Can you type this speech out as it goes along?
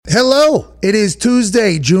Hello. It is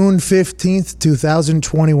Tuesday, June 15th,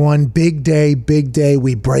 2021. Big day, big day.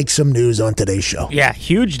 We break some news on today's show. Yeah,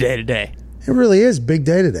 huge day today. It really is. Big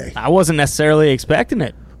day today. I wasn't necessarily expecting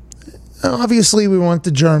it. Obviously, we went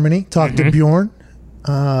to Germany, talked to Björn.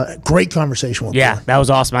 Great conversation with Björn. That was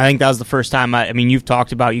awesome. I think that was the first time, I mean, you've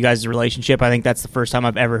talked about you guys' relationship. I think that's the first time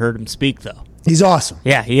I've ever heard him speak, though. He's awesome.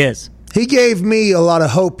 Yeah, he is. He gave me a lot of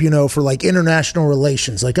hope, for like international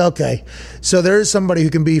relations. Like, okay, so there is somebody who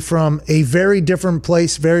can be from a very different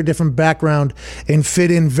place, very different background, and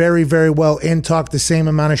fit in very, very well and talk the same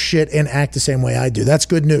amount of shit and act the same way I do. That's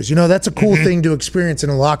good news. That's a cool thing to experience in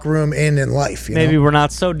a locker room and in life. Maybe we're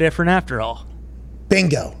not so different after all.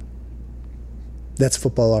 Bingo. That's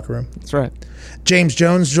football locker room. That's right. James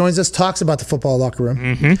Jones joins us, talks about the football locker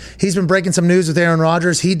room. He's been breaking some news with Aaron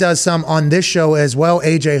Rodgers. He does some on this show as well.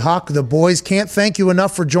 AJ Hawk, the boys, can't thank you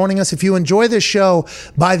enough for joining us. If you enjoy this show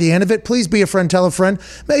by the end of it, please be a friend, tell a friend.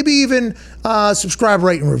 Maybe even subscribe,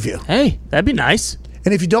 rate, and review. Hey, that'd be nice.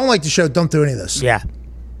 And if you don't like the show, don't do any of this. Yeah.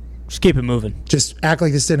 Just keep it moving. Just act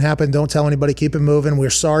like this didn't happen. Don't tell anybody. Keep it moving.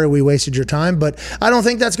 We're sorry we wasted your time, but I don't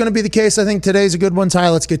think that's going to be the case. I think today's a good one. Ty,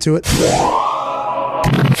 let's get to it.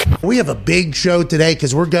 We have a big show today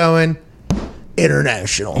because we're going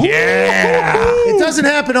international. Yeah. It doesn't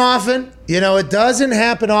happen often. It doesn't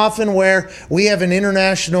happen often where we have an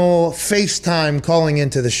international FaceTime calling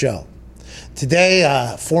into the show. Today,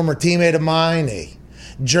 a former teammate of mine, a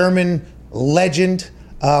German legend,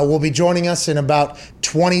 will be joining us in about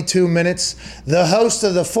 22 minutes. The host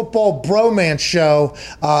of the Football Bromance Show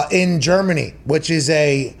in Germany, which is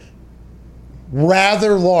a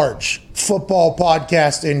rather large football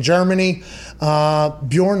podcast in Germany.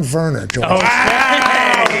 Björn Werner joined us.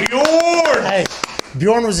 Hey, Björn! Hey,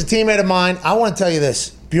 Björn was a teammate of mine. I want to tell you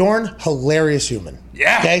this. Björn, hilarious human.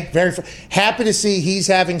 Yeah. Okay, very happy to see he's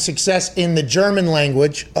having success in the German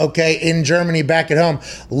language, okay, in Germany back at home.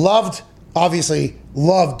 Obviously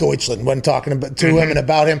loved Deutschland when talking to him and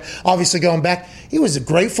about him. Obviously going back, he was a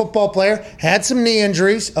great football player, had some knee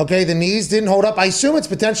injuries. Okay, the knees didn't hold up. I assume it's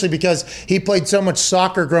potentially because he played so much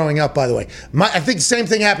soccer growing up, by the way. I think the same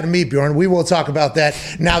thing happened to me, Björn. We will talk about that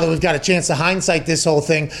now that we've got a chance to hindsight this whole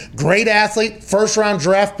thing. Great athlete, first-round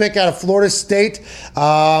draft pick out of Florida State.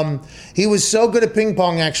 He was so good at ping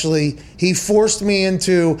pong, actually, he forced me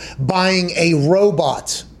into buying a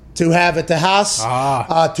robot to have at the house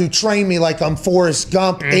to train me like I'm Forrest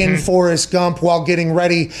Gump in Forrest Gump while getting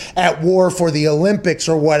ready at war for the Olympics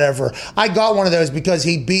or whatever. I got one of those because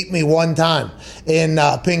he beat me one time in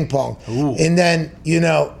ping pong. Ooh. And then,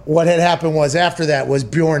 what had happened was after that was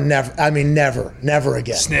Björn never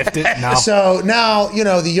again. Sniffed it? No. So now,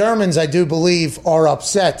 the Germans, I do believe, are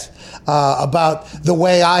upset about the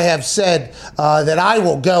way I have said that I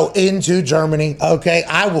will go into Germany, okay?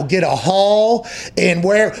 I will get a hall in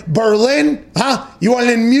where? Berlin? Huh? You want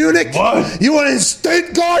it in Munich? What? You want it in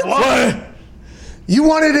Stuttgart? What? You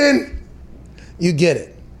want it in? You get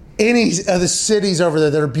it. Any of the cities over there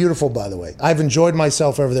that are beautiful, by the way. I've enjoyed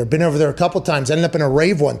myself over there. Been over there a couple times. Ended up in a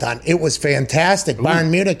rave one time. It was fantastic. Ooh. Bayern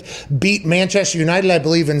Munich beat Manchester United, I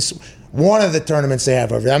believe, in one of the tournaments they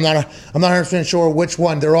have over there. I'm not 100% sure which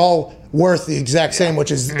one. They're all worth the exact same,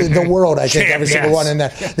 which is the world, I think, every single one in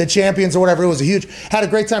that. The champions or whatever. It was had a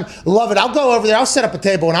great time. Love it. I'll go over there. I'll set up a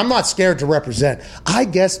table, and I'm not scared to represent. I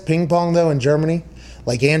guess ping pong, though, in Germany,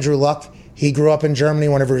 like Andrew Luck, he grew up in Germany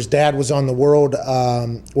whenever his dad was on the world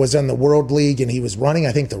league, and he was running,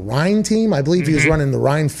 I think, the Rhine team. I believe he was running the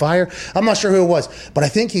Rhine Fire. I'm not sure who it was, but I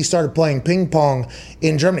think he started playing ping pong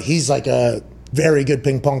in Germany. He's like a very good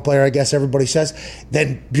ping pong player, I guess everybody says.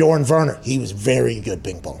 Then Björn Werner, he was very good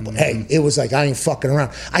ping pong player. Hey, it was like, I ain't fucking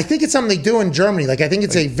around. I think it's something they do in Germany. Like, I think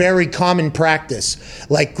it's a very common practice,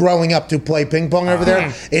 like growing up to play ping pong over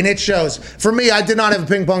there. And it shows. For me, I did not have a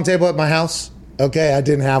ping pong table at my house. Okay, I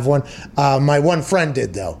didn't have one. My one friend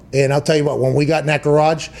did, though. And I'll tell you what, when we got in that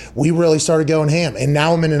garage, we really started going ham. And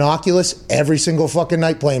now I'm in an Oculus every single fucking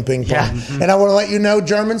night playing ping pong. Yeah. And I want to let you know,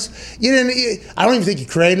 Germans, I don't even think you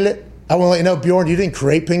created it. I want to let you know, Björn, you didn't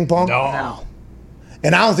create ping pong. No.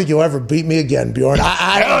 And I don't think you'll ever beat me again, Björn.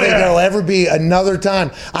 I don't think there'll ever be another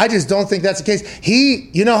time. I just don't think that's the case.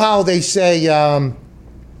 You know how they say,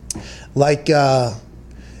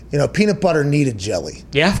 peanut butter needed jelly.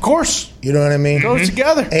 Yeah, of course. You know what I mean? Goes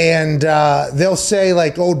together. And they'll say,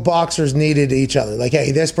 like, old boxers needed each other. Like,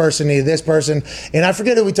 hey, this person needed this person. And I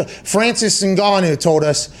forget who we told. Francis Ngannou told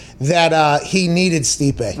us that he needed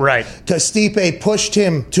Stipe. Right. Because Stipe pushed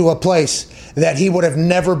him to a place that he would have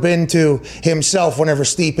never been to himself whenever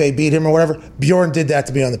Stipe beat him or whatever. Björn did that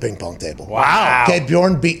to me on the ping pong table. Wow. Okay,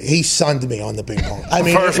 Björn he sunned me on the ping pong. I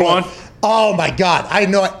mean, first one. Oh my God. I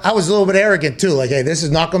know I was a little bit arrogant too. Like, hey, this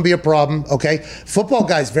is not going to be a problem. Okay. Football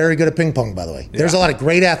guys very good at ping pong, by the way. There's a lot of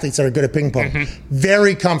great athletes that are good at ping pong.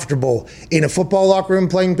 Very comfortable in a football locker room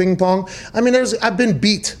playing ping pong. I mean, I've been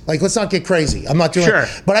beat. Like, let's not get crazy. I'm not doing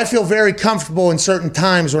it. But I feel very comfortable in certain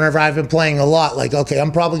times whenever I've been playing a lot. Like, okay,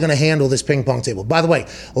 I'm probably going to handle this ping pong table. By the way,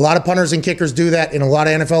 a lot of punters and kickers do that in a lot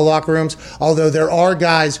of NFL locker rooms, although there are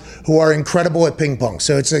guys who are incredible at ping pong.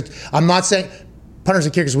 So it's like, I'm not saying punters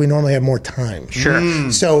and kickers, we normally have more time.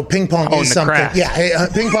 So ping pong is something. Craft. Yeah,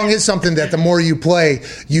 ping pong is something that the more you play,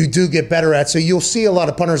 you do get better at. So you'll see a lot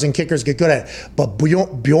of punters and kickers get good at it. But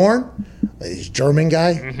Björn, he's a German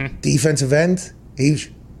guy, defensive end, he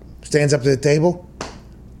stands up to the table.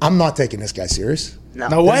 I'm not taking this guy serious.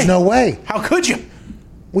 No way. There's no way. How could you?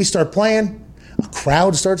 We start playing. A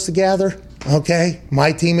crowd starts to gather. Okay,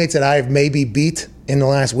 my teammates that I have maybe beat in the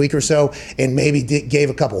last week or so, and maybe gave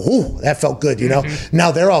a couple. Ooh, that felt good, you know. Now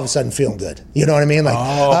they're all of a sudden feeling good. You know what I mean?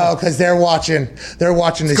 Like, because they're watching this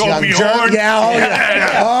young German. Yeah,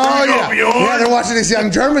 they're watching this young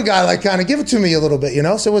German guy, like, kind of give it to me a little bit, you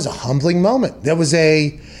know. So it was a humbling moment. There was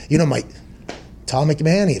my Tom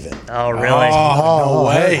McMahon even. Oh, really? No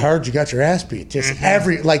way. Heard you got your ass beat. Just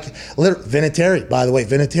Vinatieri, by the way.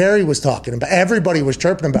 Vinatieri was talking about, everybody was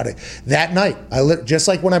chirping about it that night. Just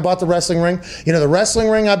like when I bought the wrestling ring. You know, the wrestling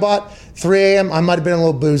ring I bought, 3 a.m., I might have been a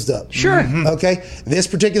little boozed up. Sure. Okay? This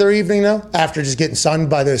particular evening, though, after just getting sunned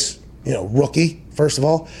by this, rookie, first of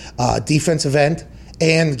all, defensive end,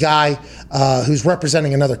 and guy who's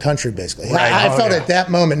representing another country, basically. Right. I felt at that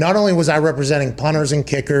moment, not only was I representing punters and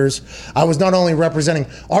kickers, I was not only representing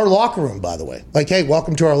our locker room, by the way. Like, hey,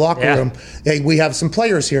 welcome to our locker room. Hey, we have some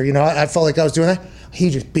players here. You know, I felt like I was doing that. He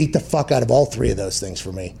just beat the fuck out of all 3 of those things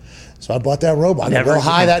for me. So I bought that robot. I got real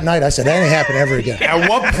high that night. I said, that ain't happen ever again. At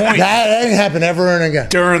what point? That ain't happen ever and again.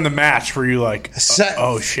 During the match were you like,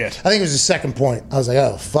 oh, shit. I think it was the second point. I was like,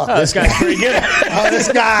 oh, fuck. This guy's pretty good.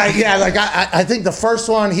 This guy, yeah. Like, I think the first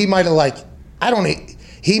one, he might have,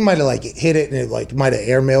 he might have, hit it and it, might have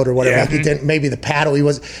airmailed or whatever. Yeah. Like, he didn't, maybe the paddle,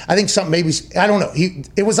 I think something, maybe, I don't know.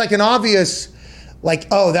 It was like an obvious,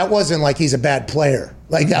 that wasn't like he's a bad player.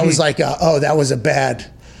 Like, that was like, that was a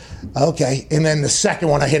bad. Okay, and then the second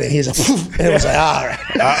one I hit it, he's like, and it was like, all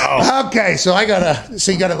right. Okay, so you gotta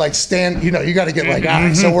stand, you gotta get all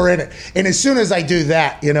right, so we're in it. And as soon as I do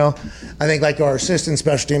that, I think our assistant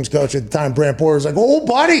special teams coach at the time, Brant Porter, was like, oh,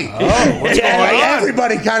 buddy. What's going on?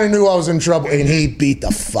 Everybody kind of knew I was in trouble, and he beat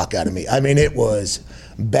the fuck out of me. I mean, it was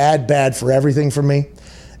bad for everything for me.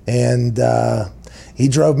 And he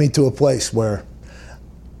drove me to a place where,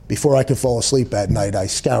 before I could fall asleep at night, I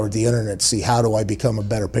scoured the internet to see how do I become a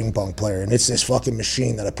better ping pong player. And it's this fucking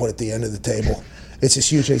machine that I put at the end of the table. It's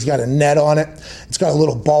this huge, it's got a net on it. It's got a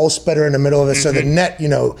little ball spitter in the middle of it. So the net,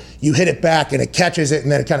 you hit it back and it catches it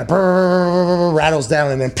and then it kind of rattles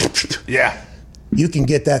down and then Yeah. You can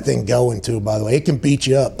get that thing going too, by the way. It can beat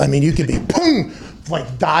you up. I mean, you could be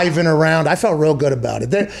diving around. I felt real good about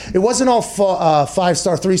it. It wasn't all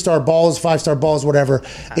 5-star, 3-star balls, 5-star balls, whatever,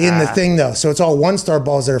 in the thing, though. So it's all 1-star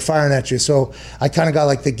balls that are firing at you. So I kind of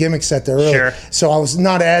got the gimmick set there early. Sure. So I was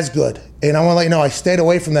not as good. And I want to let you know, I stayed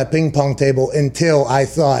away from that ping pong table until I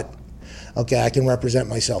thought, okay, I can represent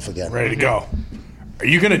myself again. Ready to go. Are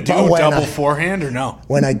you going to do double forehand or no?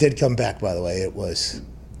 When I did come back, by the way, it was...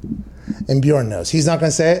 And Björn knows. He's not going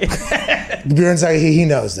to say it. Björn's like, he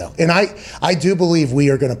knows, though. And I do believe we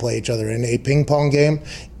are going to play each other in a ping pong game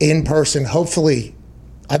in person. Hopefully,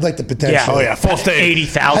 I'd like to potentially. Full stadium.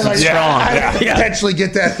 80,000 strong. I'd potentially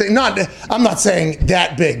get that thing. I'm not saying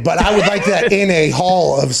that big, but I would like that in a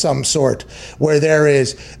hall of some sort where there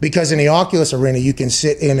is, because in the Oculus Arena, you can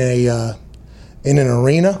sit in an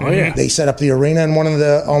arena. Oh, yeah. They set up the arena on one of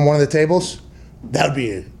the tables. That would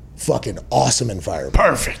be a fucking awesome environment.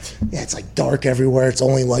 Perfect. Yeah, it's dark everywhere. It's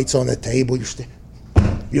only lights on the table. You're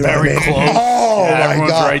very close. Oh, yeah, my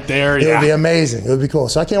everyone's God. right there. It would be amazing. It would be cool.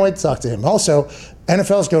 So I can't wait to talk to him. Also,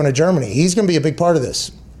 NFL's going to Germany. He's going to be a big part of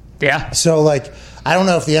this. Yeah. So, I don't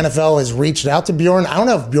know if the NFL has reached out to Björn. I don't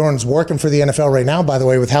know if Björn's working for the NFL right now, by the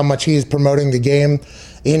way, with how much he's promoting the game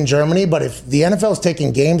in Germany. But if the NFL is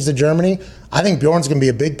taking games to Germany, I think Björn's going to be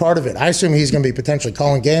a big part of it. I assume he's going to be potentially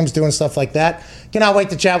calling games, doing stuff like that. Cannot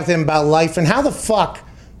wait to chat with him about life and how the fuck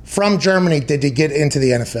from Germany did he get into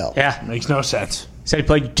the NFL? Yeah. Makes no sense. Said he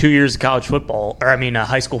played 2 years of college football,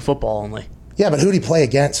 high school football only. Yeah, but who'd he play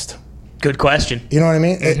against? Good question. You know what I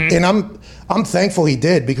mean? And I'm thankful he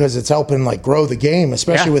did, because it's helping grow the game,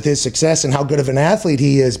 especially with his success and how good of an athlete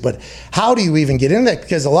he is. But how do you even get in that?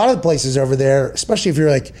 Because a lot of the places over there, especially if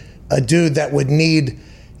you're a dude that would need,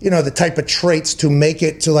 the type of traits to make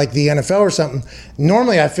it to like the NFL or something.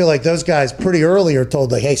 Normally, I feel like those guys pretty early are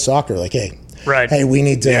told like, hey, soccer, like, hey, we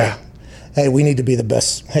need to. Yeah. Hey, we need to be the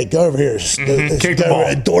best. Hey, go over here. Kick Go the ball.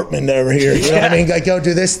 Dortmund over here. You know what I mean? Like, go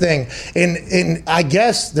do this thing. And I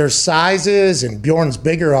guess there's sizes, and Bjorn's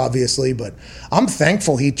bigger, obviously, but I'm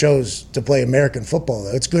thankful he chose to play American football,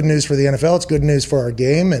 though. It's good news for the NFL. It's good news for our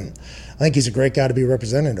game, and I think he's a great guy to be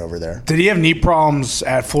represented over there. Did he have knee problems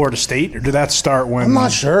at Florida State, or did that start when? I'm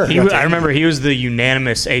not sure. I remember he was the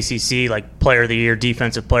unanimous ACC like Player of the Year,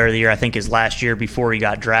 Defensive Player of the Year. I think his last year before he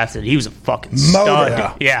got drafted, he was a fucking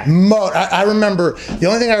stud. Yeah. I remember the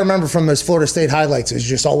only thing I remember from those Florida State highlights is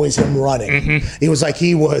just always him running. It was like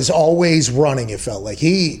he was always running. It felt like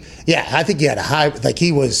I think he had a high, like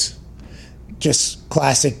he was just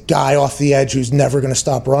classic guy off the edge who's never going to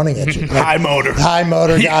stop running at you. Like, high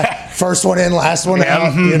motor guy. First one in, last one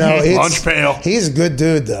out. Lunch pail. He's a good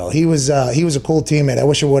dude though. He was a cool teammate. I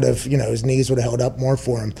wish it would have, his knees would have held up more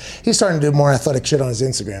for him. He's starting to do more athletic shit on his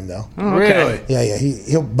Instagram though. Oh, okay. Yeah.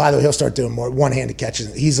 He'll. By the way, he'll start doing more one-handed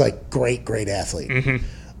catches. He's like great athlete.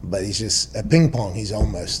 But he's just at ping pong. He's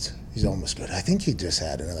almost good. I think he just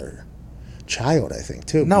had another child, I think,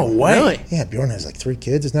 too. No way. Really? Yeah, Bjorn has like 3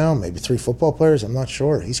 kids now, maybe 3 football players. I'm not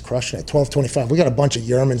sure. He's crushing it. 12-25. We got a bunch of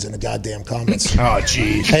Yermans in the goddamn comments. Oh,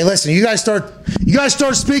 jeez. Hey, listen, you guys start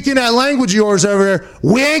speaking that language of yours over there.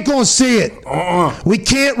 We ain't gonna see it. We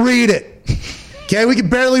can't read it. Okay, we can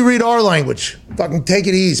barely read our language. Fucking take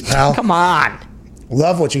it easy, pal. Come on.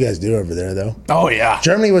 Love what you guys do over there, though. Oh, yeah.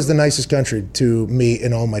 Germany was the nicest country to me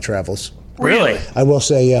in all my travels. Really? I will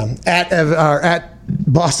say, yeah. At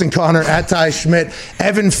Boston Connor, at Ty Schmidt,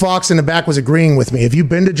 Evan Fox in the back was agreeing with me. Have you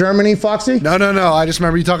been to Germany, Foxy? No. I just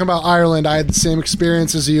remember you talking about Ireland. I had the same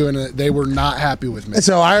experience as you, and they were not happy with me.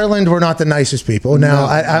 So Ireland were not the nicest people. Now,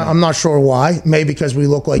 I'm not sure why. Maybe because we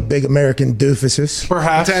look like big American doofuses.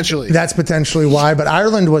 Perhaps. Potentially. That's potentially why. But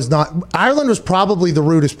Ireland was not. Ireland was probably the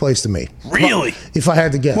rudest place to me. Really? If I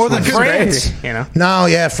had to guess. More than France. No,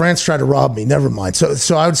 yeah, France tried to rob me. Never mind.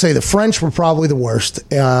 So I would say the French were probably the worst.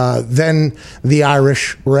 Then the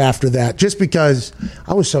Irish were after that, just because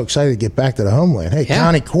I was so excited to get back to the homeland. Hey,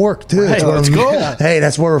 County Cork too. Right. Let's go. Hey,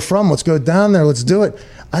 that's where we're from. Let's go down there. Let's do it.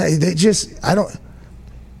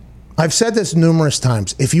 I've said this numerous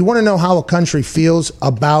times. If you want to know how a country feels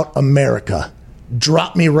about America,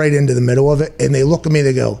 drop me right into the middle of it, and they look at me.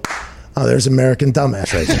 They go, oh, there's American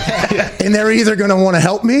dumbass right there. And they're either going to want to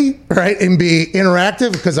help me, right, and be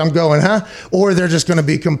interactive because I'm going, or they're just going to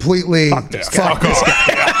be completely fuck this guy.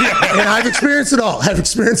 And I've experienced it all.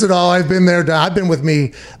 I've been there. I've been with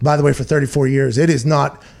me, by the way, for 34 years. It is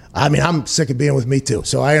not. I mean, I'm sick of being with me too.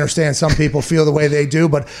 So I understand some people feel the way they do,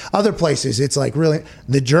 but other places, it's like really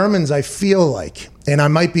the Germans. I feel like, and I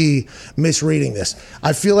might be misreading this.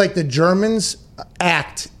 I feel like the Germans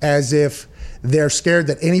act as if they're scared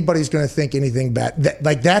that anybody's going to think anything bad.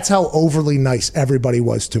 That's how overly nice everybody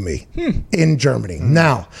was to me in Germany.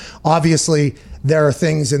 Now, obviously, there are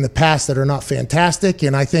things in the past that are not fantastic,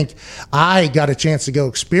 and I think I got a chance to go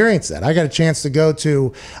experience that. I got a chance to go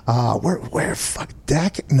to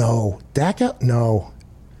Dachau? No.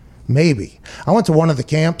 Maybe. I went to one of the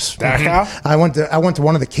camps. Dachau? I went to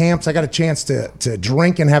one of the camps. I got a chance to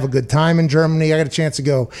drink and have a good time in Germany. I got a chance to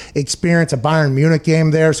go experience a Bayern Munich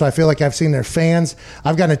game there, so I feel like I've seen their fans.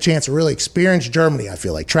 I've gotten a chance to really experience Germany, I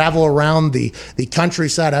feel like. Travel around the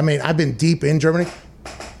countryside. I mean, I've been deep in Germany.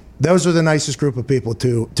 Those are the nicest group of people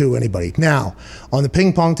to anybody. Now, on the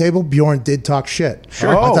ping pong table, Bjorn did talk shit.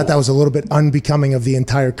 Sure. I thought that was a little bit unbecoming of the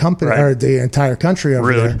entire company or the entire country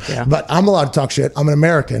over there. Yeah. But I'm allowed to talk shit. I'm an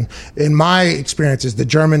American. In my experiences, the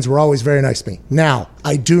Germans were always very nice to me. Now,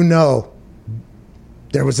 I do know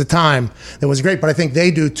there was a time that was great, but I think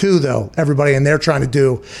they do too, though, everybody, and they're trying to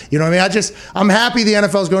do, you know what I mean? I'm happy the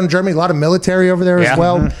NFL's going to Germany. A lot of military over there as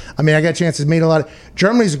well. I mean, I got a chance to meet a lot of,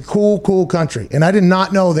 Germany's a cool country, and I did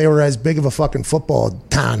not know they were as big of a fucking football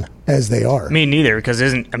town as they are. Me neither, because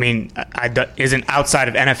isn't outside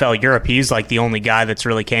of NFL Europe, he's like the only guy that's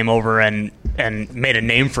really came over and made a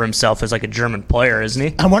name for himself as like a German player, isn't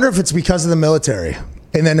he? I wonder if it's because of the military.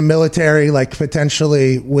 And then the military, like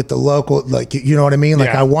potentially with the local, like, you know what I mean? Like,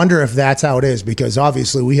 I wonder if that's how it is, because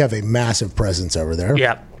obviously we have a massive presence over there.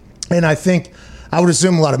 Yeah. And I would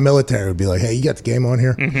assume a lot of military would be like, hey, you got the game on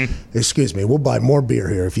here? Excuse me, we'll buy more beer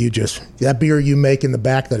here if you just, that beer you make in the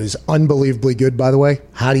back that is unbelievably good, by the way,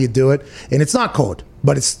 how do you do it? And it's not cold,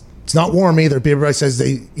 but it's It's not warm either. Everybody says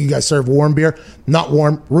you guys serve warm beer. Not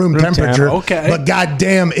warm, room temperature. Okay. But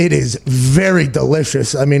goddamn, it is very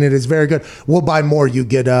delicious. I mean, it is very good. We'll buy more. You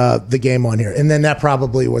get the game on here. And then that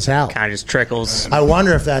probably was how. Kind of just trickles. I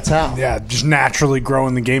wonder if that's how. Yeah, just naturally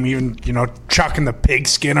growing the game, even, chucking the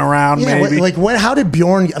pigskin around maybe. How did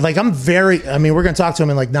Bjorn, we're going to talk to him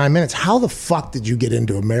in 9 minutes. How the fuck did you get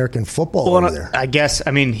into American football over there? I guess,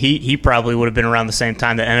 he probably would have been around the same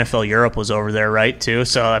time that NFL Europe was over there, right, too?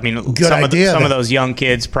 So, some of those young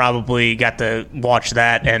kids probably got to watch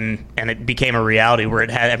that, and it became a reality where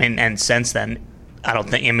it had, and since then, I don't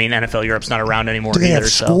think, NFL Europe's not around anymore. Do they either, have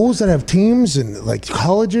schools that have teams and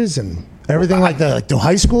colleges and everything like that? Like, do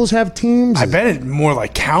high schools have teams? I bet it's more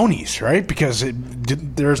like counties, right? Because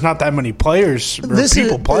there's not that many players or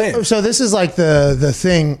people playing. So this is like the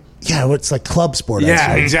thing. Yeah, it's like club sport.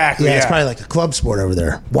 Yeah, exactly. Yeah, it's probably like a club sport over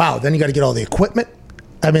there. Wow, then you got to get all the equipment.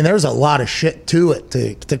 There's a lot of shit to it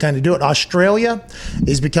to kind of do it. Australia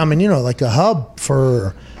is becoming, like a hub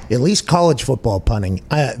for at least college football punting.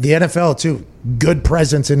 The NFL, too. Good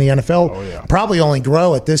presence in the NFL. Oh, yeah. Probably only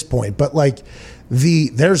grow at this point. But,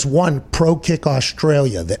 there's one Pro Kick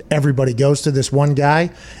Australia that everybody goes to, this one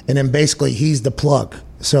guy, and then basically he's the plug.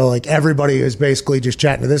 So everybody is basically just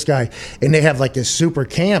chatting to this guy, and they have this super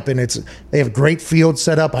camp, and they have great field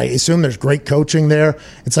set up. I assume there's great coaching there.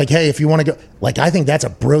 It's hey, if you want to go, I think that's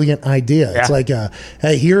a brilliant idea. Yeah. It's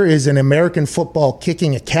hey, here is an American football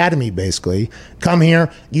kicking academy, basically. Come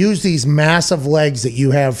here, use these massive legs that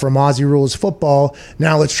you have from Aussie Rules football.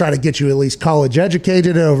 Now let's try to get you at least college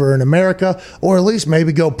educated over in America, or at least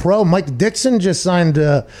maybe go pro. Mike Dixon just signed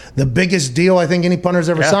the biggest deal I think any punter's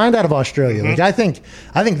ever signed out of Australia. Mm-hmm.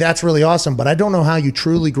 I think that's really awesome, but I don't know how you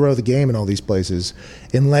truly grow the game in all these places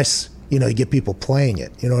unless you get people playing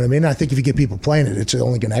it. You know what I mean? I think if you get people playing it, it's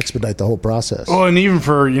only going to expedite the whole process. Well, and even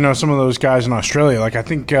for, some of those guys in Australia, I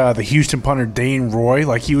think the Houston punter Dane Roy,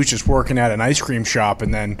 he was just working at an ice cream shop,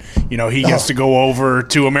 and then, he gets to go over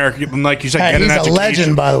to America, and like you said, get an he's education. A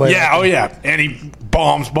legend, by the way. Yeah, oh yeah, and he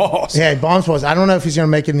bombs balls. Yeah, he bombs balls. I don't know if he's going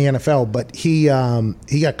to make it in the NFL, but he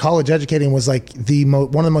got college educated and was one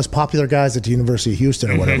of the most popular guys at the University of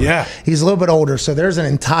Houston or whatever. Yeah. He's a little bit older, so there's an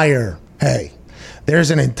entire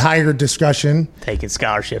discussion. Taking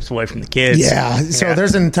scholarships away from the kids. Yeah, so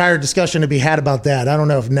there's an entire discussion to be had about that. I don't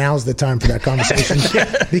know if now's the time for that conversation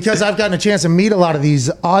because I've gotten a chance to meet a lot of these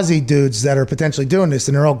Aussie dudes that are potentially doing this,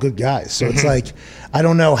 and they're all good guys. So it's I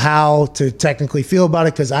don't know how to technically feel about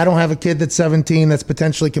it because I don't have a kid that's 17 that's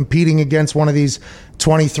potentially competing against one of these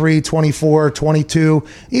 23, 24, 22,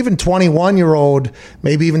 even 21-year-old,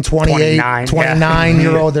 maybe even 28,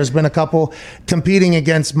 29-year-old. There's been a couple competing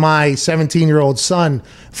against my 17-year-old son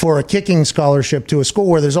for a kicking scholarship to a school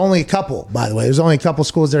where there's only a couple, by the way. There's only a couple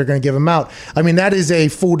schools that are going to give them out. That is a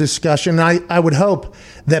full discussion. I would hope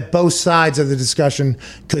that both sides of the discussion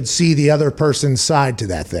could see the other person's side to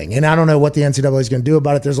that thing. And I don't know what the NCAA is going to do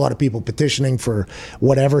about it. There's a lot of people petitioning for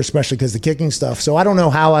whatever, especially because the kicking stuff. So I don't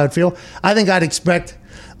know how I would feel. I think I'd expect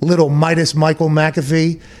little Midas Michael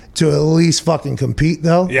McAfee to at least fucking compete,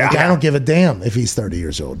 though. Yeah. I don't give a damn if he's 30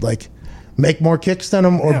 years old. Make more kicks than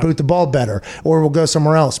him or boot the ball better, or we'll go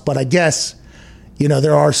somewhere else. But I guess,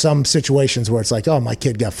 there are some situations where it's oh, my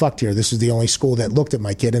kid got fucked here. This is the only school that looked at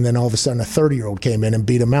my kid, and then all of a sudden a 30-year-old came in and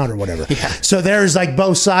beat him out or whatever. Yeah. So there's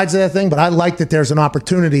both sides of that thing, but I like that there's an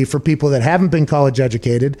opportunity for people that haven't been college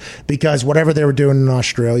educated because whatever they were doing in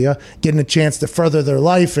Australia, getting a chance to further their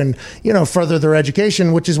life and, further their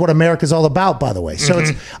education, which is what America's all about, by the way. So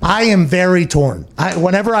I am very torn.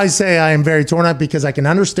 Whenever I say I am very torn, because I can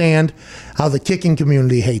understand how the kicking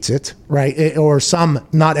community hates it, right? Or some,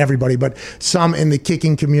 not everybody, but some in the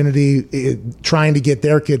kicking community trying to get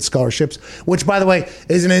their kids scholarships, which, by the way,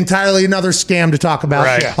 is an entirely another scam to talk about.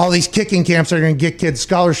 Right. All these kicking camps are going to get kids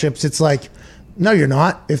scholarships. It's no, you're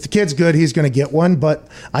not. If the kid's good, he's going to get one. But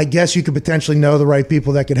I guess you could potentially know the right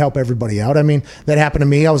people that could help everybody out. That happened to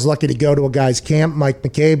me. I was lucky to go to a guy's camp, Mike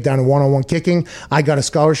McCabe, down in one-on-one kicking. I got a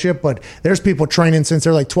scholarship, but there's people training since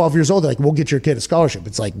they're 12 years old. They're we'll get your kid a scholarship.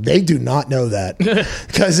 It's they do not know that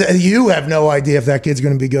because you have no idea if that kid's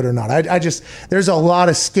going to be good or not. There's a lot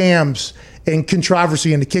of scams and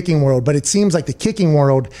controversy in the kicking world, but it seems like the kicking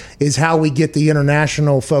world is how we get the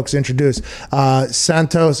international folks introduced.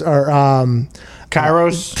 Santos or Cairo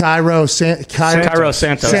Santos.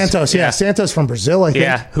 Santos, yeah. Santos from Brazil, I think.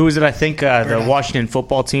 Yeah, who was it? I think the Washington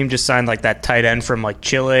football team just signed that tight end from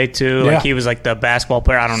Chile too. Yeah. He was the basketball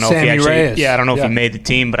player. I don't know Sammy if he actually. Reyes. Yeah, I don't know if he made the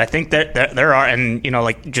team, but I think that there are, and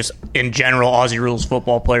just in general, Aussie Rules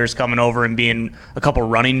football players coming over and being a couple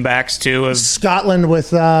running backs too. Scotland with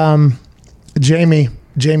Jamie.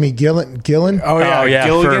 Jamie Gillan. Oh yeah,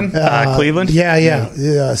 Gilligan, Cleveland.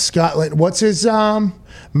 Yeah, Scotland. What's his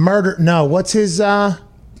murder? No, what's his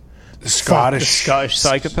Scottish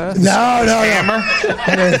psychopath? No.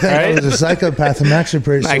 Right? He was a psychopath. I'm actually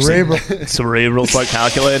pretty cerebral. Cerebral's like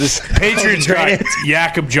calculators. Patriots guy,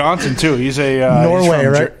 Jakob Johnson too. He's a Norway,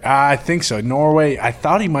 right? I think so. Norway. I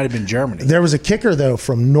thought he might have been Germany. There was a kicker though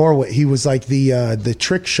from Norway. He was like the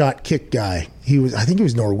trick shot kick guy. I think he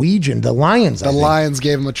was Norwegian. The Lions. The Lions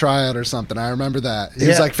gave him a tryout or something. I remember that. He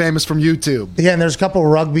was like famous from YouTube. Yeah, and there's a couple of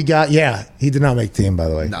rugby guys. Yeah, he did not make the team, by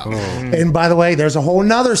the way. No. And by the way, there's a whole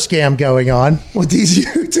nother scam going on with these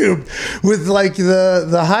YouTube, with like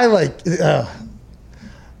the highlight.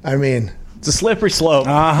 I mean, it's a slippery slope.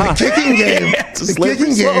 The kicking game. The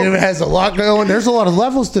kicking game has a lot going. There's a lot of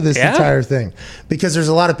levels to this entire thing, because there's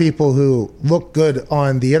a lot of people who look good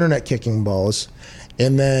on the internet kicking balls.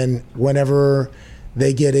 And then whenever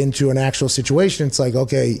they get into an actual situation, it's like,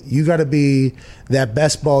 okay, you got to be that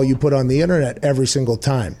best ball you put on the internet every single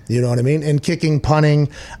time. You know what I mean? And kicking, punting,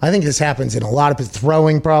 I think this happens in a lot of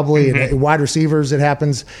throwing probably, and wide receivers it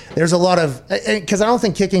happens. There's a lot of, because I don't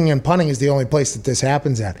think kicking and punting is the only place that this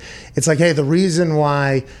happens at. It's like, hey, the reason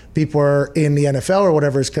why people are in the NFL or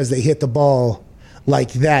whatever is because they hit the ball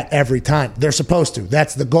like that every time. They're supposed to.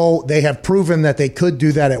 That's the goal. They have proven that they could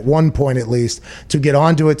do that at one point at least to get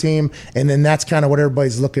onto a team, and then that's kind of what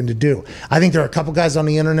everybody's looking to do. I think there are a couple guys on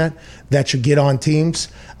the internet that should get on teams.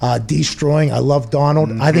 Destroying. I love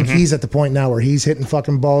Donald. I think he's at the point now where he's hitting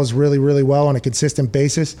fucking balls really, really well on a consistent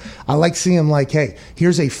basis. I like seeing him like, hey,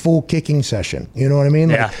 here's a full kicking session. You know what I mean?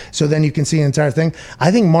 Yeah. Like, so then you can see the entire thing. I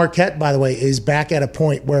think Marquette, by the way, is back at a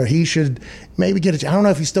point where he should maybe get I don't know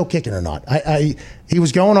if he's still kicking or not. He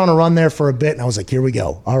was going on a run there for a bit, and I was like, here we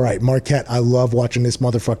go. All right, Marquette, I love watching this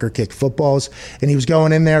motherfucker kick footballs. And he was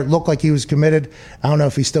going in there, looked like he was committed. I don't know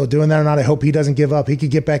if he's still doing that or not. I hope he doesn't give up. He could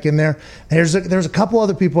get back in there. There's a couple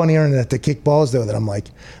other people on the internet that kick balls, though, that I'm like,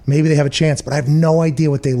 maybe they have a chance, but I have no idea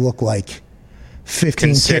what they look like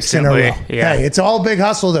 15 kicks in a row. Yeah. Hey, it's all big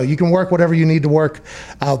hustle, though. You can work whatever you need to work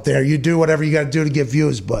out there. You do whatever you got to do to get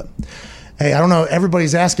views, but hey, I don't know.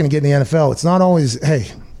 Everybody's asking to get in the NFL. It's not always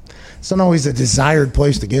a desired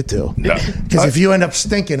place to get to. Because if you end up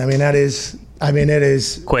stinking, it is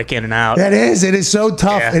quick in and out. It is so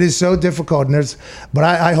tough. Yeah. It is so difficult. But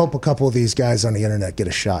I hope a couple of these guys on the internet get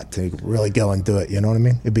a shot to really go and do it. You know what I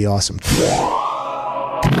mean? It'd be awesome.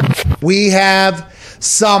 We have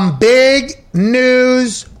some big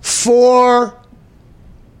news for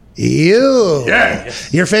you.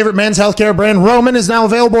 Yes. Your favorite men's healthcare brand, Roman, is now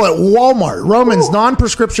available at Walmart. Roman's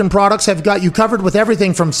non-prescription products have got you covered with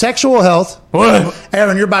everything from sexual health. What?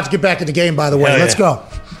 Aaron, you're about to get back in the game, by the way. Let's go.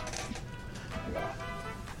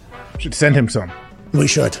 Should send him some. We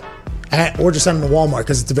should. Or just send them to Walmart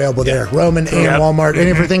because it's available there. Roman and Walmart. And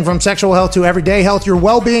everything from sexual health to everyday health. Your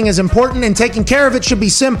well-being is important, and taking care of it should be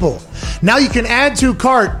simple. Now you can add to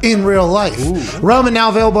cart in real life. Roman now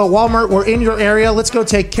available at Walmart or in your area. Let's go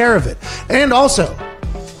take care of it. And also,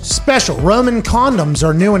 special Roman condoms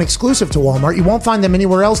are new and exclusive to Walmart. You won't find them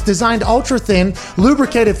anywhere else. Designed ultra thin,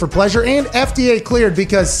 lubricated for pleasure, and FDA cleared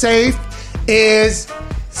because safe is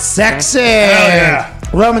sexy. Hell yeah.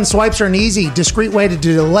 Roman swipes are an easy, discreet way to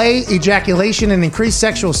delay ejaculation and increase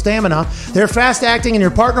sexual stamina. They're fast acting, and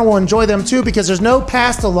your partner will enjoy them too because there's no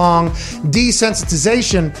passed along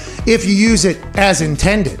desensitization if you use it as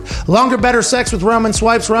intended. Longer, better sex with Roman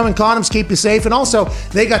swipes. Roman condoms keep you safe, and also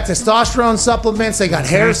they got testosterone supplements. They got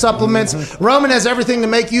hair supplements. Roman has everything to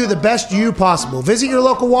make you the best you possible. Visit your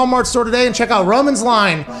local Walmart store today and check out Roman's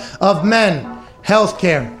line of men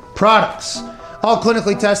healthcare products. All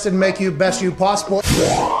clinically tested and make you best you possible.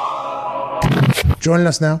 Joining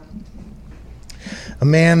us now, a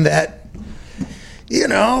man that,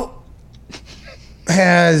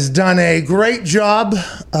 has done a great job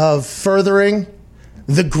of furthering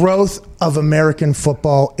the growth of American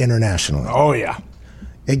football internationally. Oh, yeah.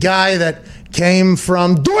 A guy that came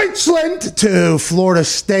from Deutschland to Florida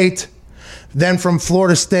State, then from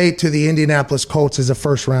Florida State to the Indianapolis Colts as a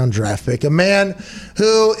first-round draft pick. A man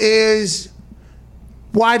who is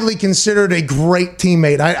widely considered a great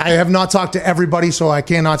teammate. I have not talked to everybody, so I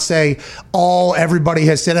cannot say everybody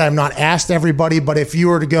has said it. I have not asked everybody, but if you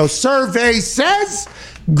were to go, survey says,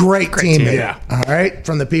 great teammate. Yeah. All right,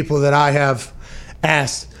 from the people that I have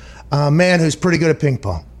asked. A man who's pretty good at ping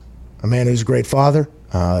pong. A man who's a great father.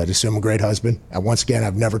 I'd assume a great husband. Once again,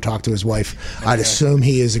 I've never talked to his wife. I'd assume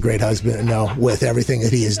he is a great husband. No, with everything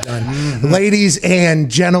that he has done. Ladies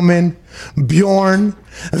and gentlemen, Björn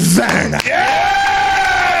Werner.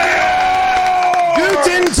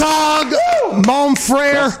 Guten Tag, Mon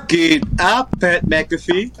frere. Get up, Pat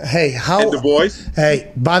McAfee. Hey, and the boys.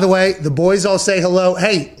 Hey, by the way, the boys all say hello.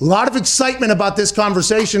 Hey, a lot of excitement about this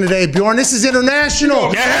conversation today, Bjorn. This is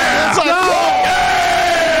international. Yeah. Let's go.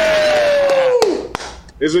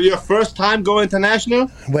 Is it your first time going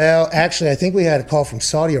international? Well, actually, I think we had a call from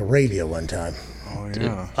Saudi Arabia one time.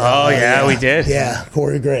 Yeah. Oh, yeah, we did. Yeah,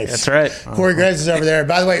 Corey Graves. That's right. Corey Graves is over there.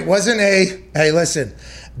 By the way, it wasn't hey, listen,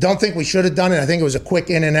 don't think we should have done it. I think it was a quick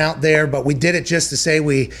in and out there, but we did it just to say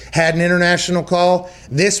we had an international call.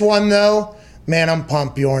 This one, though, man, I'm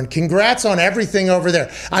pumped, Bjorn. Congrats on everything over there.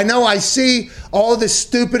 I know I see all the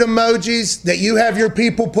stupid emojis that you have your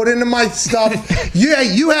people put into my stuff. Yeah,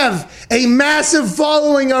 you have a massive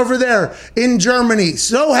following over there in Germany.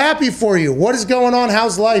 So happy for you. What is going on?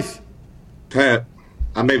 How's life? Pat,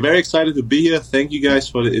 I'm very excited to be here. Thank you guys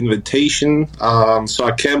for the invitation. So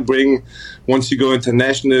I can bring, once you go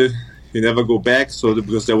international, you never go back. So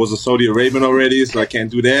because there was a Saudi Arabian already, so I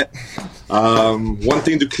can't do that. One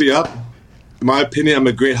thing to clear up, in my opinion, I'm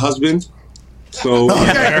a great husband. So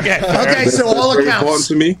okay. So all very accounts, important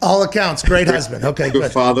to me. All accounts, great husband. Okay,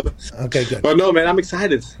 good. Father. Okay, good. But no, man, I'm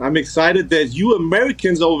excited. I'm excited that you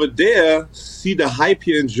Americans over there see the hype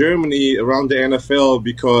here in Germany around the NFL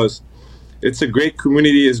because it's a great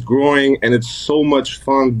community, it's growing, and it's so much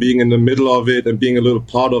fun being in the middle of it and being a little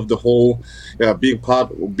part of the whole,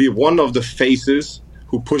 be one of the faces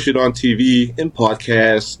who push it on TV, in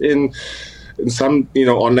podcasts, in some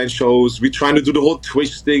online shows. We're trying to do the whole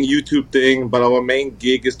Twitch thing, YouTube thing, but our main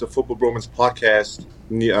gig is the Football Bromance podcast.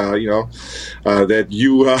 That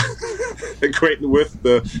you equate with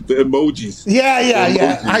the emojis.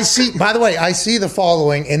 Yeah. I see. By the way, I see the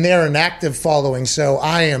following, and they're an active following. So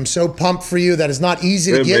I am so pumped for you. That is not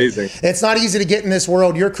easy to get. Amazing. It's not easy to get in this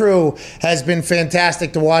world. Your crew has been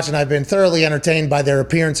fantastic to watch, and I've been thoroughly entertained by their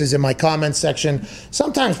appearances in my comments section.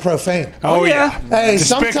 Sometimes profane. Oh yeah. Hey,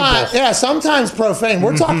 Despicable. sometimes profane.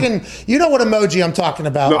 We're talking. You know what emoji I'm talking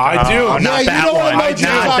about? No, I do. Not you that know one. what emoji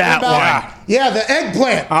I'm Not talking that about? one. Yeah, the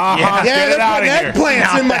eggplant. Yeah, they're putting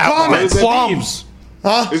eggplants in my comments. Plums.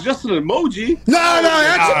 It's just an emoji. No,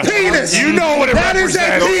 that's a penis. You know what it That is a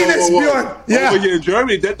represents. penis, Bjorn. Yeah. Over here in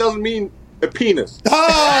Germany, that doesn't mean a penis.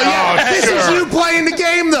 Oh, yeah. Oh, This is sure. you playing the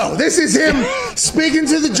game, though. This is him speaking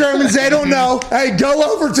to the Germans. They don't know. Hey, go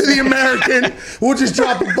over to the American. We'll just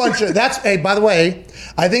drop a bunch of... Hey, by the way,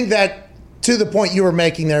 I think that to the point you were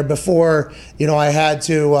making there before, I had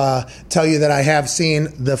to tell you that I have seen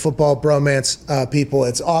the Football Bromance people.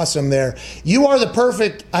 It's awesome there. You are the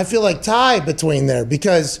perfect, I feel like, tie between there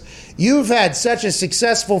because you've had such a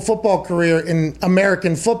successful football career in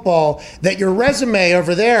American football that your resume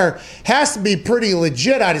over there has to be pretty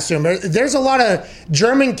legit, I'd assume. There's a lot of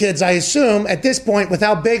German kids, I assume, at this point, with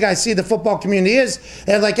how big I see the football community is,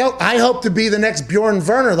 they're like, oh, I hope to be the next Björn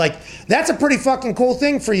Werner. Like, that's a pretty fucking cool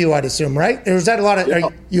thing for you, I'd assume, right? Or is that a lot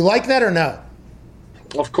of, you like that or no?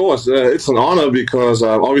 Of course, it's an honor because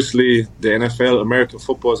obviously the NFL, American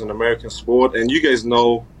football is an American sport, and you guys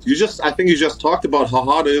know. I think you just talked about how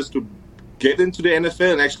hard it is to get into the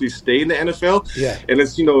NFL and actually stay in the NFL. Yeah. And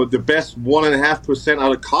it's the best 1.5%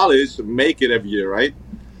 out of college make it every year, right?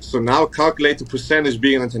 So now calculate the percentage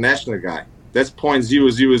being an international guy. That's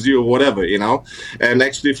 0.000 whatever, And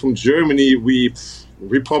actually from Germany, we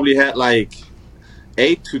probably had like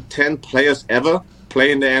 8 to 10 players ever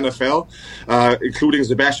play in the NFL, including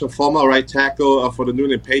Sebastian Vollmer, right tackle for the New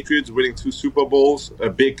England Patriots, winning 2 Super Bowls. A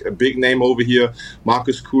big name over here.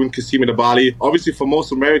 Marcus Kuhn, Kasim Edebali. Obviously, for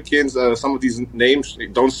most Americans, some of these names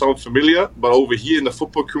don't sound familiar, but over here in the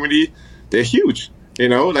football community, they're huge.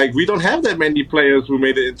 Like we don't have that many players who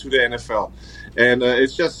made it into the NFL, and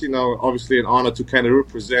it's just obviously an honor to kind of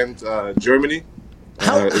represent Germany.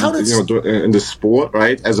 How does in the sport,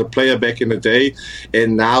 right? As a player back in the day,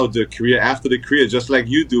 and now the career after the career, just like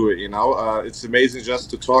you do it. It's amazing just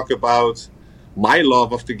to talk about my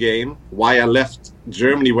love of the game. Why I left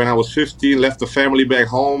Germany when I was 15, left the family back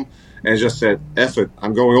home, and just said, "F it,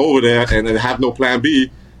 I'm going over there," and I have no plan B.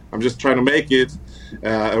 I'm just trying to make it.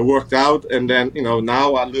 It worked out, and then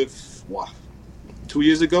now I live 2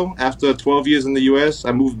 years ago. After 12 years in the U.S.,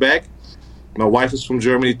 I moved back. My wife is from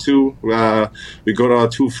Germany too. We got our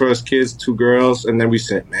 2 first kids, 2 girls, and then we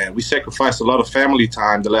said, man, we sacrificed a lot of family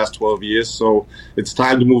time the last 12 years, so it's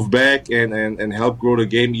time to move back and help grow the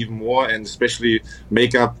game even more, and especially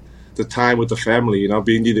make up the time with the family,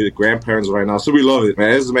 being the grandparents right now. So we love it,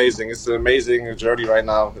 man. It's amazing. It's an amazing journey right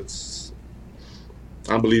now. It's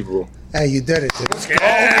unbelievable. Hey, you did it, dude. Let's go,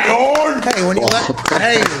 Bjorn. Hey, when you left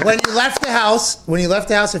the house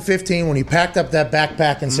at 15, when you packed up that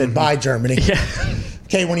backpack and said bye, Germany. Yeah.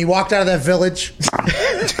 Okay, when you walked out of that village,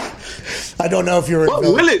 I don't know if you were What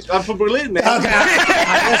village? I'm from Berlin, man. Okay.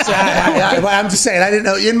 I'm just saying. I didn't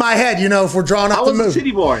know. In my head, if we're drawing up the movie. I was a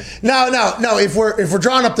city boy. No. If we're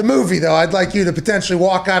drawing up the movie, though, I'd like you to potentially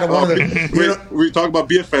walk out of one of the. We talk about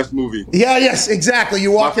Beer Fest movie. Yeah. Yes. Exactly.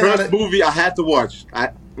 You walk my out. First movie I had to watch.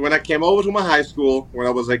 When I came over to my high school when I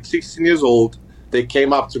was like 16 years old. They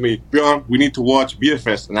came up to me, Björn, we need to watch Beer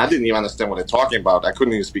Fest. And I didn't even understand what they're talking about. I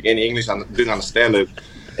couldn't even speak any English. I didn't understand it.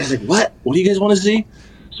 I was like, what? What do you guys want to see?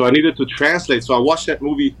 So I needed to translate. So I watched that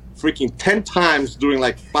movie freaking 10 times during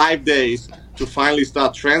like 5 days to finally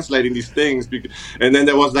start translating these things. And then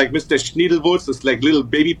there was like Mr. Schniedelwurz, this like little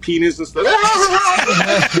baby penis and stuff.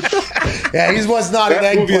 Yeah, he was not an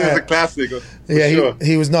eggplant. That movie is a classic. Yeah, sure.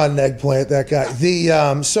 he was not an eggplant, that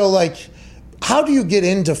guy. So like... How do you get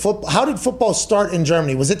into football? How did football start in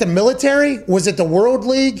Germany? Was it the military? Was it the World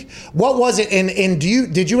League? What was it? And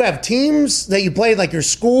did you have teams that you played, like your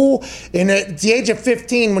school? And at the age of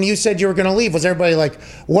 15, when you said you were going to leave, was everybody like,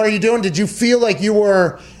 what are you doing? Did you feel like you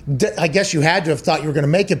were, I guess you had to have thought you were going to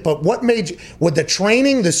make it, but what made you, with the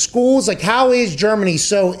training, the schools, like how is Germany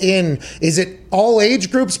so in? Is it all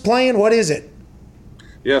age groups playing? What is it?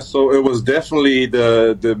 Yeah, so it was definitely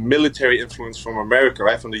the military influence from America,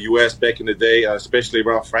 right, from the U.S. back in the day, especially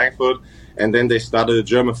around Frankfurt. And then they started the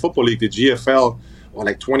German Football League, the GFL,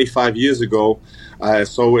 like 25 years ago.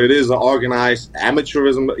 So it is an organized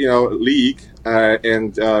amateurism, league.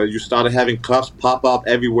 And you started having clubs pop up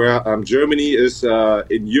everywhere. Germany is,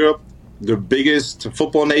 in Europe, the biggest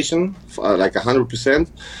football nation, like 100%.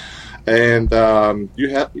 And you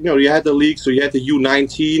had the league, so you had the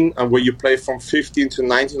U19 where you play from 15 to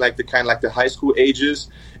 19, like the high school ages,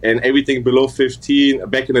 and everything below 15.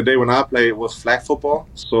 Back in the day when I played, it was flag football.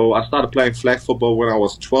 So I started playing flag football when I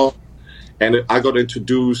was 12, and I got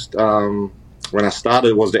introduced when I started.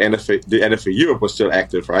 It was the NFL. The NFL Europe was still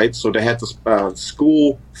active, right? So they had this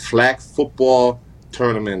school flag football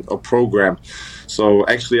tournament or program. So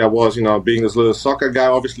actually I was, being this little soccer guy,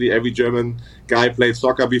 obviously every German guy played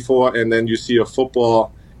soccer before, and then you see a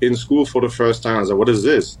football in school for the first time. I was like, what is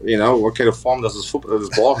this? What kind of form does this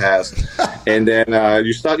ball has? And then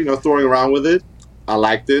you start, throwing around with it. I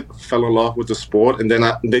liked it, fell in love with the sport. And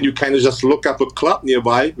then you kind of just look up a club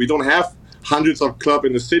nearby. We don't have hundreds of clubs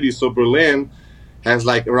in the city. So Berlin has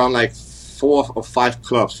around 4 or 5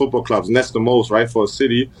 clubs, football clubs, and that's the most, right, for a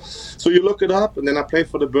city. So you look it up, and then I played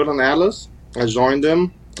for the Berlin Adlers. I joined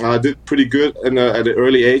them. I did pretty good at an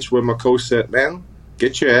early age where my coach said, man,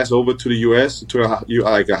 get your ass over to the U.S., to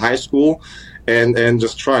a high school, and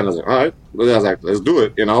just try. And I was like, all right. I was like, let's do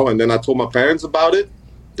it, And then I told my parents about it.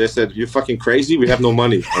 They said, you're fucking crazy. We have no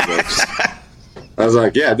money. I was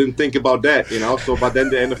like, yeah, I didn't think about that, So, but then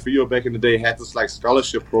the NFL back in the day had this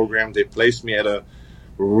scholarship program. They placed me at a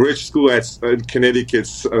rich school in Connecticut,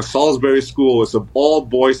 Salisbury School. It's an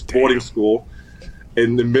all-boys boarding school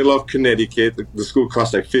in the middle of Connecticut. The school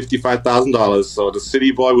cost $55,000. So the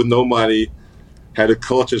city boy with no money had a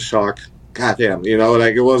culture shock. Goddamn, it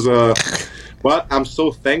was but I'm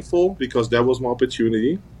so thankful because that was my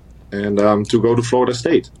opportunity, and to go to Florida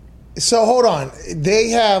State. So hold on.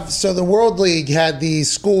 The World League had these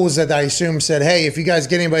schools that I assume said, hey, if you guys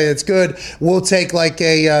get anybody that's good, we'll take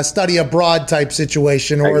a study abroad type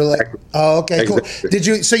situation. Or exactly. Oh, okay, cool.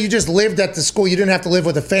 Exactly. So you just lived at the school? You didn't have to live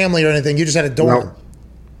with a family or anything? You just had a dorm? No.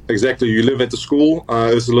 Exactly. You live at the school.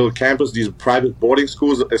 It's a little campus. These private boarding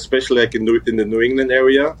schools, especially in the New England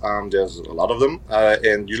area, there's a lot of them.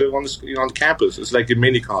 And you live on the campus. It's like a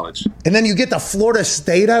mini college. And then you get the Florida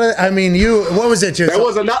State out of it. I mean, what was it?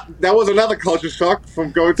 That was another culture shock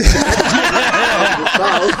from going to the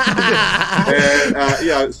South.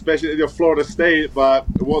 And especially Florida State. But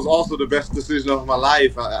it was also the best decision of my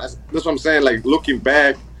life. That's what I'm saying. Looking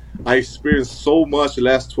back, I experienced so much the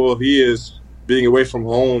last 12 years. Being away from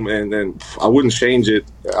home, and I wouldn't change it.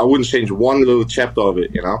 I wouldn't change one little chapter of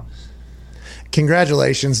it,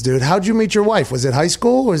 Congratulations, dude. How'd you meet your wife? Was it high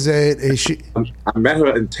school? Was it? I met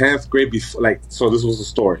her in 10th grade. So this was the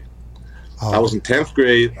story. I was in 10th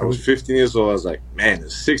grade. I was 15 years old. I was like, man, in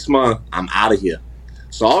 6 months, I'm out of here.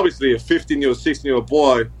 So obviously, a 15-year-old, 16-year-old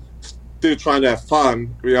boy still trying to have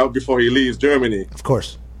fun, before he leaves Germany. Of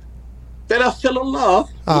course. Then I fell in love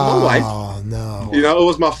with my wife. Oh no! It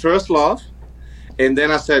was my first love. And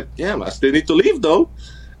then I said, damn, I still need to leave, though.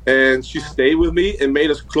 And she stayed with me and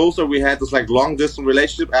made us closer. We had this long-distance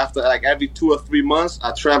relationship. After every 2 or 3 months,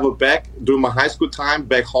 I traveled back during my high school time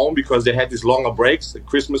back home because they had these longer breaks,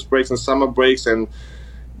 Christmas breaks and summer breaks, and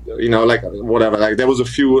whatever. There was a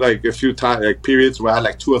few time periods where I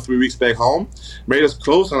had 2 or 3 weeks back home. Made us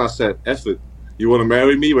close, and I said, F it. You want to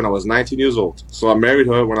marry me? When I was 19 years old. So I married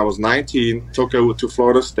her when I was 19, took her to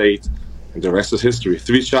Florida State. And the rest is history.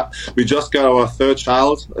 We just got our third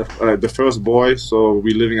child, the first boy, so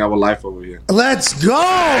we're living our life over here. Let's go!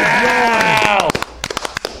 Wow.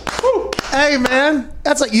 Hey, man,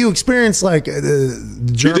 that's like you experienced like the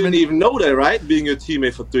German. You didn't even know that, right? Being your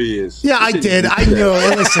teammate for 3 years. Yeah, I did. I knew.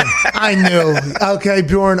 Listen, I knew. Okay,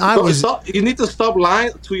 Bjorn, You need to stop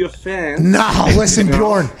lying to your fans. No, listen,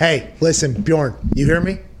 Bjorn. Hey, listen, Bjorn. You hear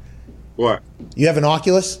me? What? You have an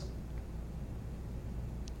Oculus?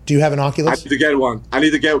 Do you have an Oculus? I need to get one.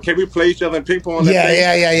 Can we play each other in ping pong?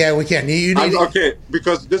 Yeah, we can. You need okay,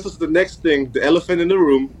 because this is the next thing. The elephant in the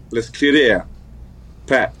room. Let's clear the air.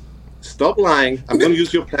 Pat, stop lying. I'm going to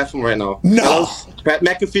use your platform right now. No. Pat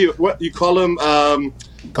McAfee, what you call him?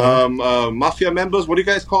 Mafia members. What do you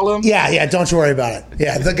guys call them? Yeah. Don't you worry about it.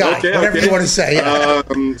 Yeah, the guy. Whatever you want to say. Yeah.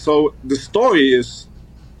 So the story is,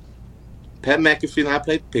 Pat McAfee and I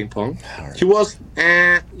played ping pong. Right. He was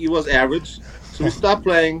average. So we stopped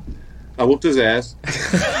playing. I whooped his ass.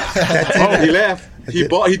 He left. He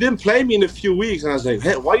didn't play me in a few weeks, and I was like,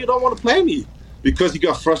 "Hey, why you don't want to play me?" Because he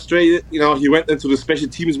got frustrated. You know, he went into the special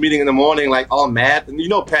teams meeting in the morning, like all mad. And you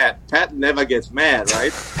know, Pat never gets mad,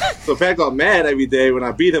 right? So Pat got mad every day when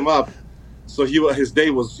I beat him up. So his day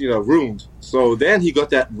was ruined. So then he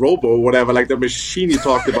got that robo, whatever, like the machine he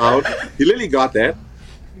talked about. He literally got that.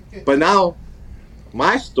 But now,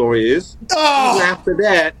 my story is, even after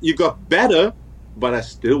that, you got better. But I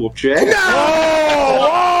still whooped your ass. No!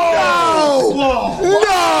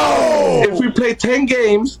 If we play 10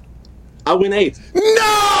 games, I win 8.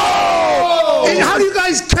 No! And how do you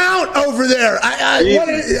guys count over there? What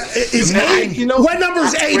is 8? What number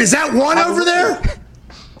is 8? Is that 1 over there?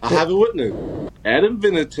 I have a witness. Adam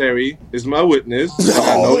Vinatieri is my witness.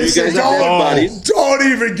 I know you guys are buddies. Don't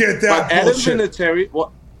even get that But Adam Vinatieri,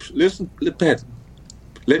 listen, Pat,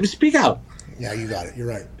 let me speak out. Yeah, you got it. You're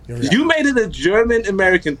right. You made it a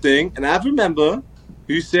German-American thing, and I remember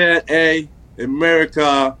you said, "Hey,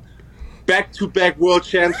 America, back-to-back world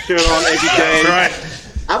champ shirt on every day." That's right.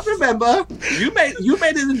 I remember you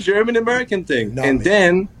made it a German-American thing,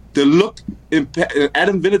 then the look in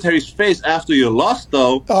Adam Vinatieri's face after you lost,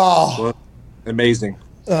 though, was amazing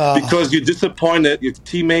because you disappointed your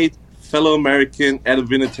teammate, fellow American Adam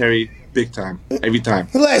Vinatieri. Big time. Every time.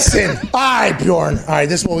 Listen. All right, Bjorn. All right,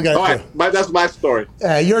 this is what we got to do. All right, that's my story.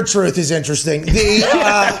 Your truth is interesting. Do you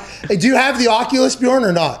have the Oculus, Bjorn,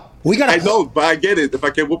 or not? I know, but I get it. If I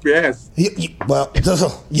can whoop your ass. Well,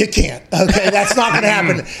 you can't. Okay, that's not going to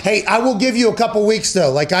happen. Hey, I will give you a couple weeks,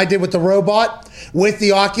 though, like I did with the robot, with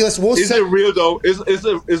the Oculus. Is it real, though? Is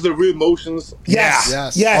the real motions? Yes.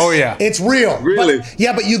 Oh, yeah. It's real. Really?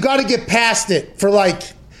 But you got to get past it for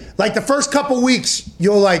like the first couple weeks,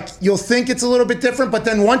 you'll think it's a little bit different, but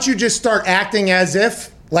then once you just start acting as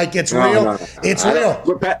if like it's real, it's real.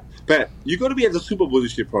 But Pat, you're going to be at the Super Bowl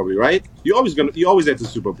this year, probably, right? You're always at the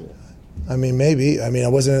Super Bowl. I mean, maybe. I mean, I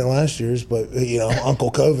wasn't at last year's, but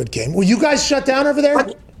Uncle COVID came. Well, you guys shut down over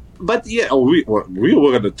there? But yeah, we were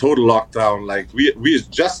in a total lockdown. Like we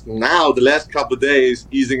just now the last couple of days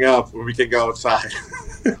easing up where we can go outside.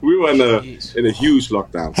 We were in a huge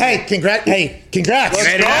lockdown. Hey, congrats! You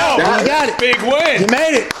made it out. You got it. Big win. You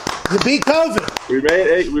made it. You beat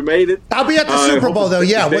COVID. We made it. I'll be at the Super Bowl though.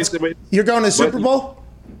 Yeah, you're going to the Super Bowl?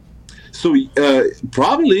 So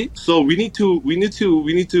probably. So we need to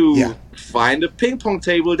find a ping pong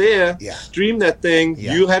table there. Yeah. Stream that thing.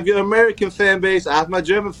 Yeah. You have your American fan base. I have my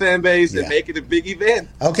German fan base, and make it a big event.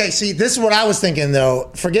 Okay. See, this is what I was thinking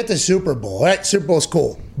though. Forget the Super Bowl. Right? Super Bowl's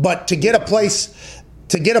cool, but to get a place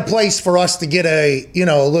for us to get a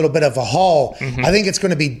little bit of a haul, I think it's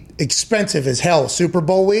going to be expensive as hell. Super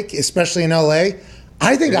Bowl week, especially in LA.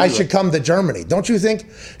 I think I should come to Germany. Don't you think?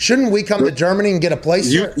 Shouldn't we come to Germany and get a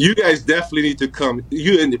place? You guys definitely need to come.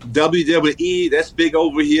 You in WWE, that's big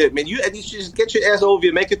over here. Man, you should just get your ass over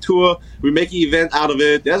here, make a tour. We make an event out of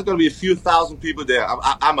it. There's going to be a few thousand people there.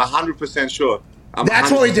 I'm 100% sure. That's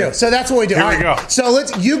what we do. So that's what we do. Here we go. So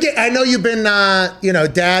I know you've been,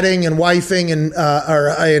 dadding and wifing and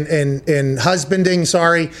husbanding, and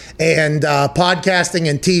podcasting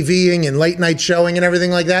and TVing and late night showing and everything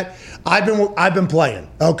like that. I've been playing.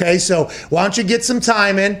 Okay, so why don't you get some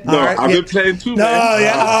time in? No, right? I've been playing too,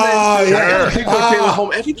 man. Ping pong table at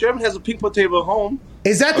home. Every German has a ping pong table at home.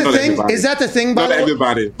 Is that the thing? Everybody. Is that the thing? Not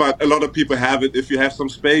everybody, but a lot of people have it. If you have some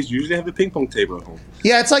space, you usually have a ping pong table at home.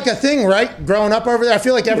 Yeah, it's like a thing, right? Growing up over there, I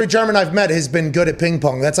feel like every German I've met has been good at ping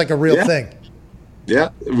pong. That's like a real thing. Yeah,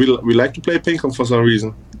 we like to play ping pong for some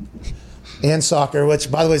reason. and soccer,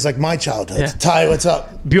 which, by the way, is like my childhood. Yeah. Ty, what's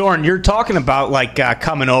up? Bjorn, you're talking about like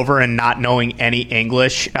coming over and not knowing any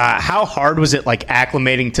English. How hard was it like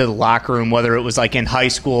acclimating to the locker room, whether it was like in high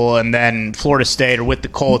school and then Florida State or with the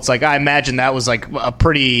Colts? Like, I imagine that was like a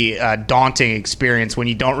pretty daunting experience when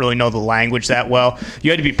you don't really know the language that well.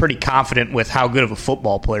 You had to be pretty confident with how good of a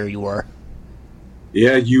football player you were.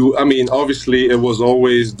 Yeah, obviously it was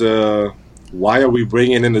always why are we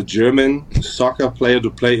bringing in a German soccer player to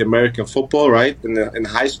play American football, right? In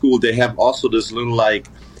high school, they have also this little like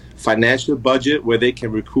financial budget where they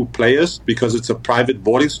can recruit players because it's a private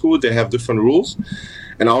boarding school. They have different rules.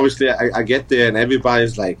 And obviously I get there and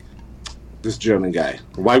everybody's like, this German guy,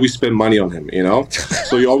 why we spend money on him,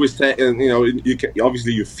 So you always say, and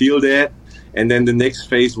obviously you feel that. And then the next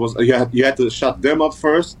phase was you had to shut them up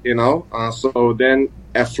first, So then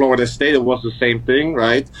at Florida State, it was the same thing,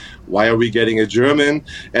 right? Why are we getting a German?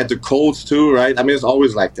 At the Colts too, right? I mean, it's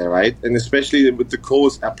always like that, right? And especially with the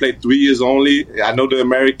Colts, I played 3 years only. I know the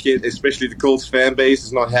American, especially the Colts fan base,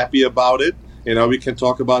 is not happy about it. We can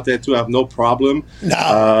talk about that too. I have no problem.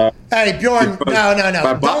 No. Hey, Bjorn. No.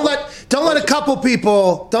 Don't let a couple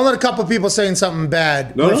people saying something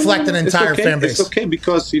bad reflect an entire fan base. It's okay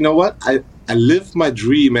because you know what? I lived my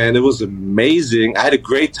dream, man. It was amazing. I had a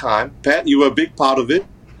great time. Pat, you were a big part of it.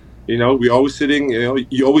 We always sitting.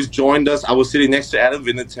 You always joined us. I was sitting next to Adam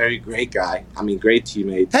Vinatieri. Great guy. Great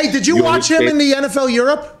teammate. Hey, did you watch him in the NFL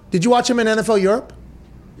Europe? Did you watch him in NFL Europe?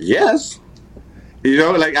 Yes.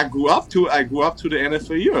 I grew up to the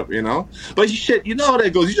NFL Europe, But shit, you know how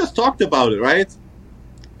that goes. You just talked about it, right?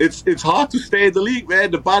 It's hard to stay in the league,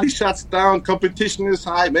 man. The body shuts down. Competition is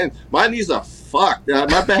high, man. My knees are fucked.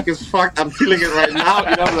 My back is fucked. I'm feeling it right now.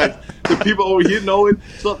 Like the people over here know it.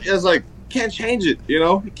 So it's like can't change it.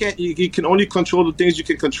 You can't. You can only control the things you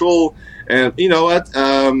can control. And you know what?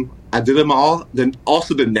 I did them all. Then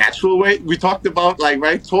also the natural way we talked about,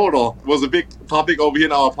 total was a big topic over here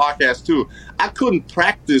in our podcast too. I couldn't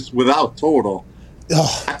practice without total.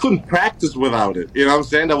 Ugh. I couldn't practice without it. You know what I'm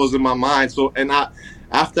saying? That was in my mind. So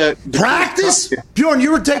after practice, Bjorn,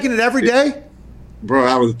 you were taking it every day. Bro,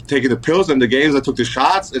 I was taking the pills and the games. I took the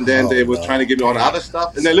shots, and then they was trying to give me all the other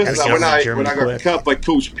stuff. And then listen, when I got cut by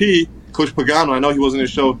Coach Pagano, I know he was in the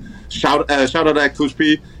show. Shout out at Coach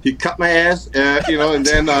P. He cut my ass, and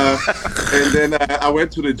then I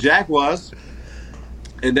went to the Jaguars,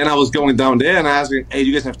 and then I was going down there and I asked him, "Hey,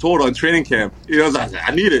 you guys have total in training camp?" I was like,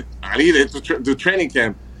 "I need it to training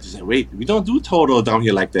camp." He said, "Wait, we don't do total down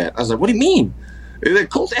here like that." I was like, "What do you mean?" And then,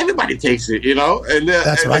 Coach, everybody takes it, And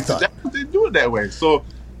that's what I thought. They do it that way. So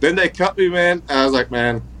then they cut me, man. And I was like,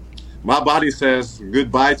 man, my body says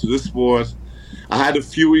goodbye to this sport. I had a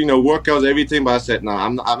few, workouts, everything, but I said, no,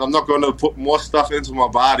 I'm not going to put more stuff into my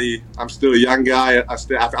body. I'm still a young guy. I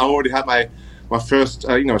already had my first,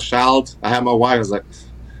 child. I had my wife. I was like,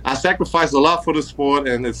 I sacrificed a lot for the sport,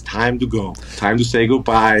 and it's time to go. Time to say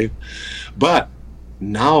goodbye. But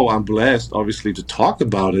now I'm blessed, obviously, to talk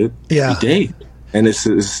about it every day. And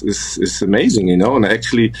it's amazing, And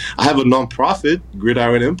actually, I have a non-profit,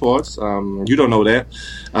 Gridiron Imports. You don't know that.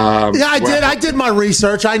 Yeah, I did. I did my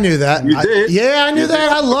research. I knew that. You did? Yeah, I knew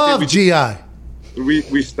that. I love GI.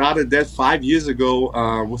 We started that 5 years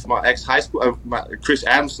ago with my ex-high school, Chris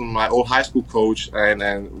Adamson, my old high school coach.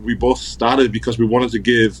 And we both started because we wanted to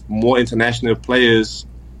give more international players,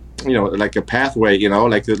 like a pathway,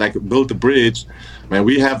 like build the bridge. Man,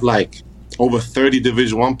 we have over 30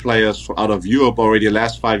 Division I players out of Europe already the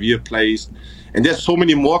last 5 year plays. And there's so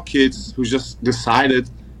many more kids who just decided,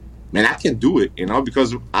 man, I can do it,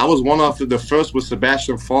 because I was one of the first with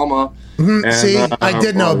Sebastian Former. Mm-hmm. And, see, I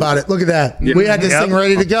did know about it. Look at that. Yeah. We had this thing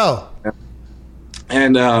ready to go.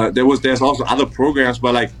 And there's also other programs,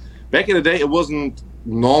 but back in the day, it wasn't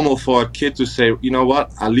normal for a kid to say, you know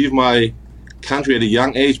what, I leave my country at a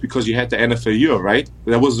young age because you had the NFL Europe, right?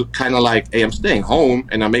 That was kind of like, hey, I'm staying home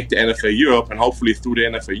and I make the NFL Europe, and hopefully through the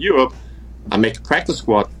NFL Europe, I make a practice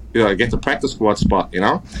squad, I get the practice squad spot,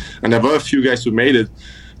 And there were a few guys who made it,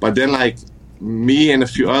 but then me and a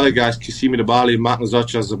few other guys, Kisimi Dabali, Martin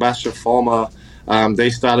Zocha, Sebastian Former,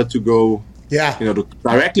 they started to go,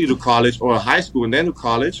 directly to college or high school and then to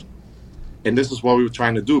college, and this is what we were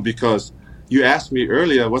trying to do because. You asked me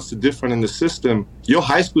earlier, what's the difference in the system? Your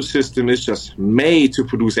high school system is just made to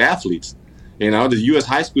produce athletes. The U.S.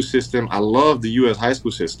 high school system, I love the U.S. high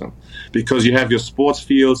school system because you have your sports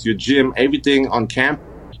fields, your gym, everything on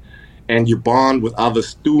campus, and you bond with other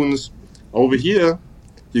students. Over here,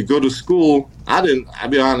 you go to school. I'll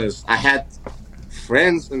be honest, I had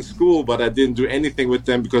friends in school, but I didn't do anything with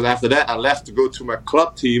them because after that, I left to go to my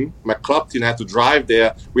club team. My club team had to drive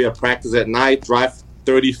there. We had practice at night, drive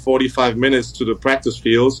 30, 45 minutes to the practice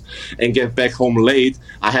fields and get back home late.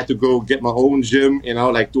 I had to go get my own gym,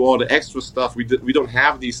 like do all the extra stuff. We don't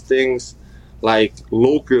have these things like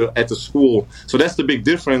local at the school. So that's the big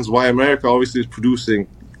difference why America obviously is producing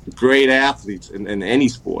great athletes in any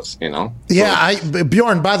sports, Yeah,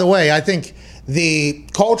 Bjorn, by the way, I think the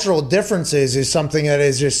cultural differences is something that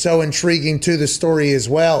is just so intriguing to the story as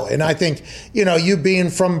well. And I think, you being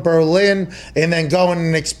from Berlin and then going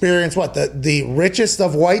and experience the richest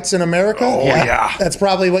of whites in America. Oh, yeah. That's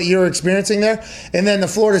probably what you're experiencing there. And then the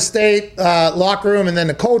Florida State locker room and then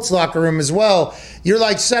the Colts locker room as well. You're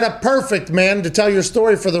like set up perfect, man, to tell your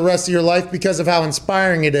story for the rest of your life because of how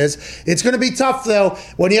inspiring it is. It's going to be tough, though,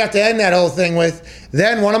 when you have to end that whole thing with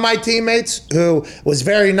then one of my teammates who was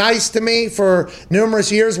very nice to me for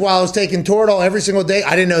numerous years while I was taking Toradol every single day.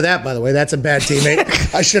 I didn't know that, by the way. That's a bad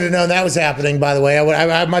teammate. I should have known that was happening, by the way.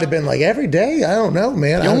 I might have been like, every day? I don't know,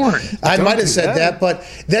 man. I might have said that. But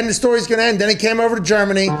then the story's going to end. Then he came over to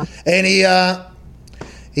Germany, and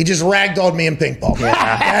he just ragdolled me in ping pong. Yeah.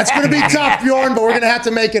 That's going to be tough, Bjorn, but we're going to have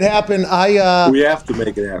to make it happen. We have to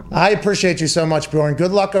make it happen. I appreciate you so much, Bjorn.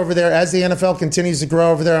 Good luck over there. As the NFL continues to grow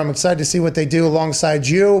over there, I'm excited to see what they do alongside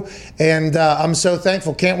you, and I'm so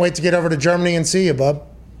thankful. Can't wait to get over to Germany and see you, bub.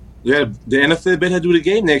 Yeah, the NFL better do the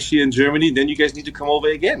game next year in Germany. Then you guys need to come over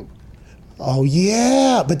again. Oh,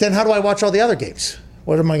 yeah. But then how do I watch all the other games?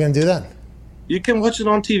 What am I going to do then? You can watch it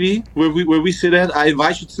on TV where we sit at. I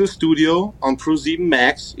invite you to the studio on Pro7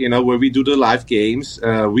 Max, where we do the live games.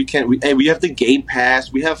 We have the Game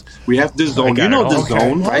Pass. We have the Zone. The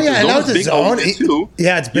Zone, right? Oh, yeah, I know the Zone. Too.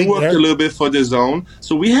 Yeah, it's big. You worked a little bit for the Zone,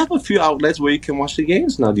 so we have a few outlets where you can watch the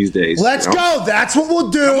games now these days. Let's go. That's what we'll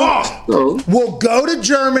do. So, we'll go to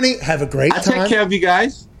Germany. Have a great time. I take care of you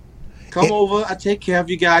guys. Come over. I take care of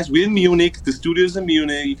you guys. We're in Munich. The studio's in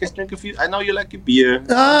Munich. You guys drink a few. I know you like a beer.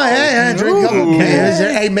 Oh, yeah, drink a couple.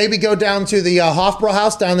 Hey, maybe go down to the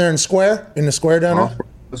Hofbräuhaus down there in the square down there.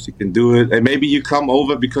 You can do it. And maybe you come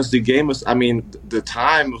over because the game is, the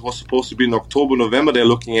time was supposed to be in October, November. They're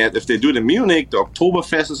looking at, if they do it in Munich, the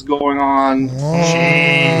Oktoberfest is going on.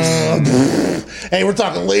 Hey, we're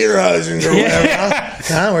talking Lederhosen or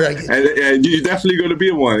whatever. And you're definitely going to be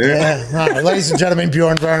in one. Yeah. All right. Ladies and gentlemen,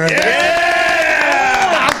 Björn Werner.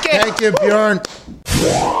 Yeah! Thank you, Björn.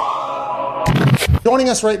 Joining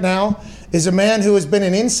us right now is a man who has been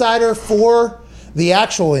an insider for the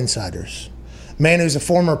actual insiders. Man who's a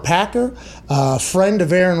former Packer, a friend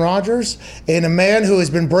of Aaron Rodgers, and a man who has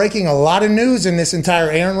been breaking a lot of news in this entire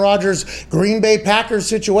Aaron Rodgers Green Bay Packers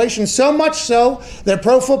situation. So much so that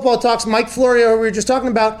Pro Football Talk's Mike Florio, who we were just talking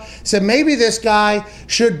about, said maybe this guy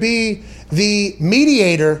should be the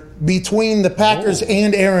mediator between the Packers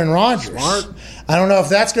and Aaron Rodgers. Smart. I don't know if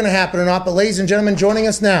that's going to happen or not, but ladies and gentlemen, joining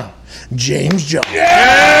us now, James Jones.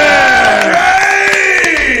 Yeah!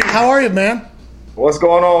 Hey! How are you, man? What's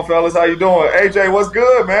going on, fellas? How you doing? AJ, what's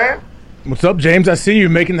good, man? What's up, James? I see you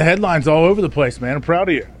making the headlines all over the place, man. I'm proud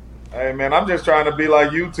of you. Hey, man, I'm just trying to be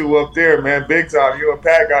like you two up there, man. Big time. You and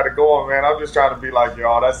Pat got it going, man. I'm just trying to be like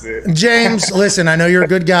y'all. That's it. James, listen, I know you're a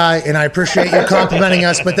good guy, and I appreciate you complimenting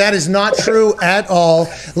us, but that is not true at all.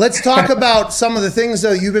 Let's talk about some of the things,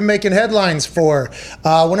 though, you've been making headlines for.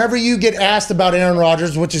 Whenever you get asked about Aaron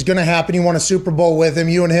Rodgers, which is going to happen, you won a Super Bowl with him,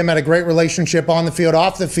 you and him had a great relationship on the field,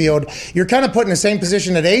 off the field, you're kind of put in the same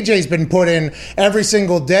position that AJ's been put in every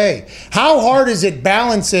single day. How hard is it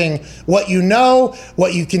balancing what you know,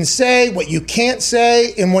 what you can say, what you can't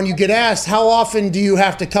say, and when you get asked, how often do you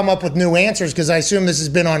have to come up with new answers? Because I assume this has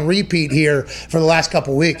been on repeat here for the last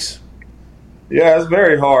couple of weeks. Yeah, it's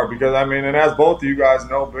very hard because, and as both of you guys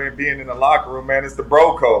know, being in the locker room, man, it's the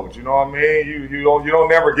bro code. You know what I mean? You don't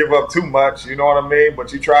never give up too much, you know what I mean?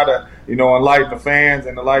 But you try to, enlighten the fans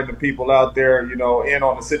and enlighten the people out there, in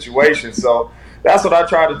on the situation. So that's what I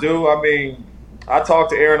try to do. I talk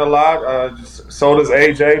to Aaron a lot. So does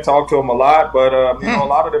AJ. Talk to him a lot. But, a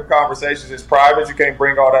lot of them conversations is private. You can't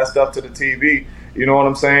bring all that stuff to the TV. You know what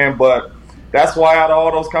I'm saying? But that's why out of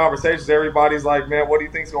all those conversations, everybody's like, man, what do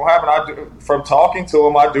you think's going to happen? From talking to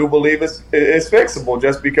him, I do believe it's fixable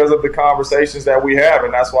just because of the conversations that we have.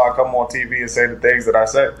 And that's why I come on TV and say the things that I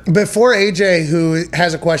say. Before AJ, who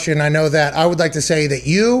has a question, I know that, I would like to say that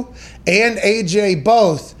you and AJ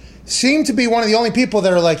both seem to be one of the only people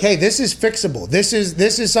that are like, hey, this is fixable. This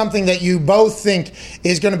is something that you both think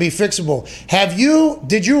is going to be fixable.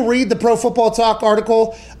 Did you read the Pro Football Talk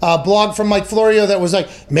article, blog from Mike Florio that was like,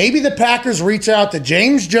 maybe the Packers reach out to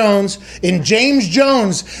James Jones, and James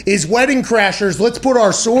Jones is Wedding Crashers. Let's put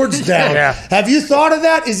our swords down. Yeah. Have you thought of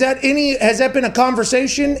that? Has that been a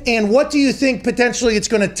conversation? And what do you think potentially it's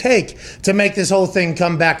going to take to make this whole thing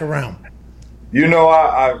come back around? You know,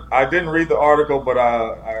 I didn't read the article, but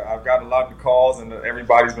I've got a lot of calls, and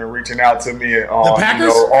everybody's been reaching out to me on, the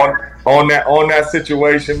Packers? On that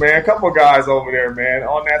situation, man. A couple of guys over there, man,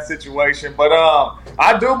 on that situation. But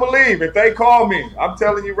I do believe if they call me, I'm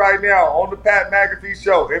telling you right now, on the Pat McAfee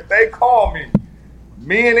show, if they call me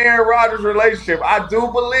and Aaron Rodgers' relationship, I do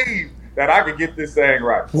believe that I could get this thing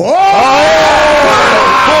right. Whoa!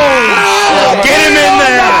 Oh, get him in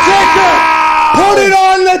there! Put it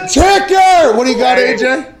on the ticker! What do you got,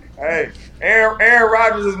 AJ? Hey, Aaron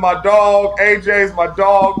Rodgers is my dog. AJ is my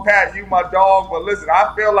dog. Pat, you my dog. But listen,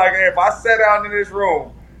 I feel like if I sat down in this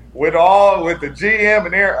room with the GM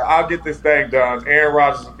and Aaron, I'll get this thing done. Aaron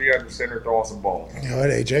Rodgers will be under center throwing some balls. All right,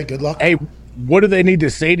 AJ, good luck. Hey, what do they need to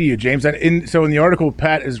say to you, James? So in the article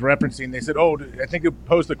Pat is referencing, they said, I think it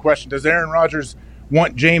posed the question, does Aaron Rodgers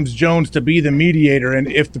want James Jones to be the mediator? And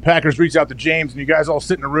if the Packers reach out to James and you guys all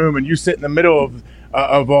sit in a room and you sit in the middle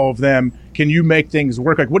of all of them, can you make things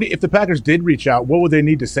work? Like, if the Packers did reach out, what would they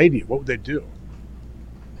need to say to you? What would they do?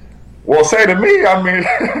 Well, say to me, I mean,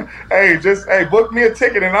 hey, book me a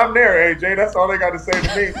ticket and I'm there, AJ. That's all they got to say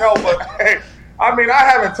to me. No, but hey, I mean, I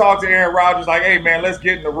haven't talked to Aaron Rodgers like, hey, man, let's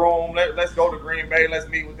get in the room. Let's go to Green Bay. Let's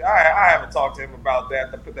meet with you. I haven't talked to him about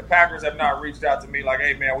that. The Packers have not reached out to me like,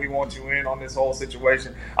 hey, man, we want you in on this whole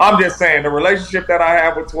situation. I'm just saying the relationship that I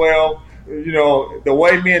have with 12, you know, the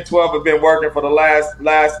way me and 12 have been working for the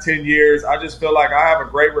last 10 years, I just feel like I have a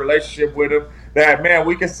great relationship with him. That, man,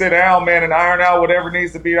 we can sit down, man, and iron out whatever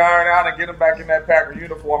needs to be ironed out and get him back in that Packer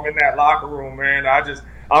uniform in that locker room, man.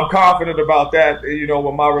 I'm confident about that, you know,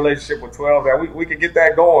 with my relationship with 12, that we can get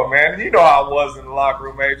that going, man. And you know how I was in the locker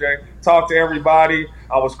room, AJ. Talk to everybody.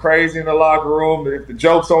 I was crazy in the locker room. If the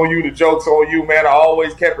joke's on you, the joke's on you, man. I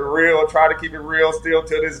always kept it real, try to keep it real still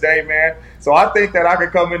to this day, man. So I think that I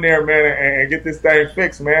could come in there, man, and get this thing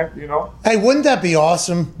fixed, man, you know. Hey, wouldn't that be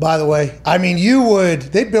awesome, by the way? I mean,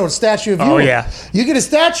 they'd build a statue of you. Oh, yeah. You get a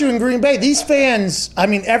statue in Green Bay. These fans, I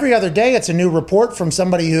mean, every other day it's a new report from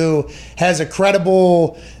somebody who has a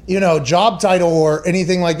credible, you know, job title or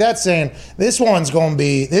anything like that saying he's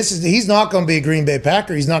not going to be a Green Bay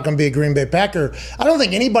Packer. He's not going to be a Green Bay Packer. I don't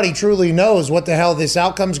think anybody truly knows what the hell this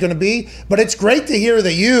outcome's going to be, but it's great to hear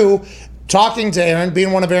that you talking to Aaron,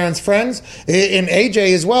 being one of Aaron's friends, and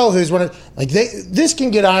AJ as well, who's one of, like, this can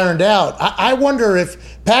get ironed out. I wonder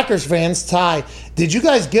if Packers fans, Ty, did you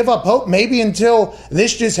guys give up hope maybe until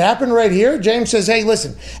this just happened right here? James says, hey,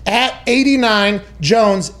 listen, at 89,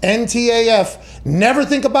 Jones, NTAF, never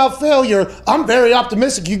think about failure. I'm very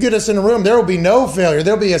optimistic. You get us in a room, there will be no failure.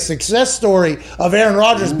 There'll be a success story of Aaron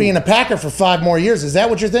Rodgers being a Packer for 5 more years. Is that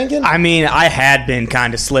what you're thinking? I mean, I had been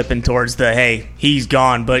kind of slipping towards the, hey, he's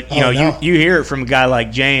gone. But, you hear it from a guy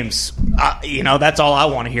like James. You know, that's all I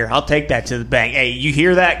want to hear. I'll take that to the bank. Hey, you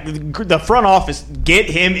hear that? The front office, get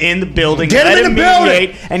him in the building. Get him in the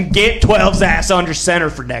building. And get 12's ass under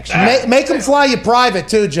center for next year. Make him fly you private,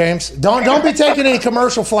 too, James. Don't be taking any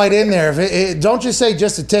commercial flight in there. Don't just say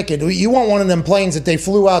just a ticket. You want one of them planes that they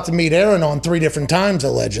flew out to meet Aaron on 3 different times,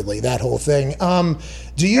 allegedly, that whole thing.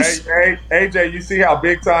 Hey, AJ, you see how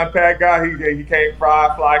big time Pat got? He can't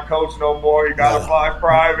fly coach no more. He got to fly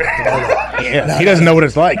private. Yeah, he doesn't know what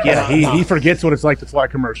it's like. Yeah, he forgets what it's like to fly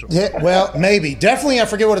commercial. Yeah, well, maybe. Definitely I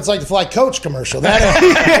forget what it's like to fly coach commercial. That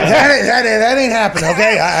ain't happening,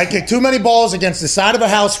 okay? I kicked too many balls against the side of a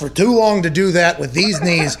house for too long to do that with these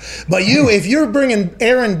knees. But if you're bringing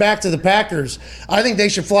Aaron back to the Packers, I think they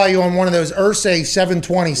should fly you on one of those Ursay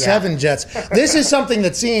 727 jets. This is something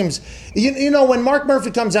that seems, you know, when Mark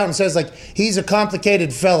Murphy comes out and says, like, he's a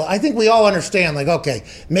complicated fella, I think we all understand, like, okay,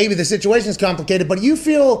 maybe the situation's complicated, but you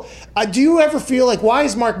feel, do you ever feel like, why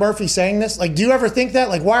is Mark Murphy saying this? Like, do you ever think that?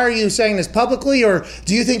 Like, why are you saying this publicly, or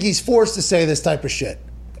do you think he's forced to say this type of shit?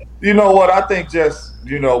 You know what? I think just,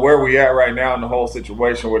 you know, where we at right now in the whole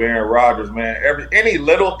situation with Aaron Rodgers, man, any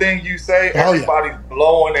little thing you say, everybody's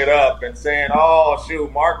blowing it up and saying, oh,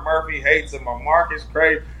 shoot, Mark Murphy hates him, or Mark is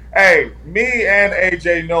crazy. Hey, me and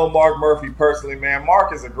AJ know Mark Murphy personally, man.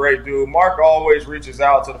 Mark is a great dude. Mark always reaches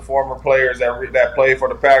out to the former players that play for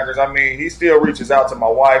the Packers. I mean, he still reaches out to my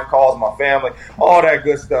wife, calls my family, all that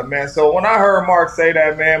good stuff, man. So when I heard Mark say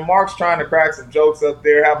that, man, Mark's trying to crack some jokes up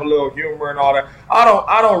there, have a little humor and all that. I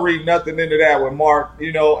don't read nothing into that with Mark,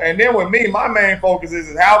 you know. And then with me, my main focus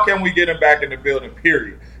is how can we get him back in the building,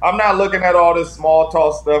 period. I'm not looking at all this small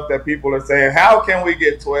talk stuff that people are saying. How can we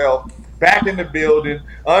get 12 back in the building,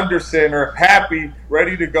 under center, happy,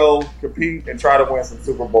 ready to go, compete, and try to win some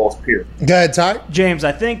Super Bowls, period. Go ahead, Ty. James,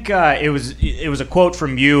 I think it was a quote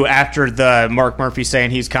from you after the Mark Murphy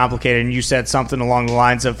saying he's complicated, and you said something along the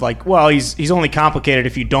lines of, like, well, he's only complicated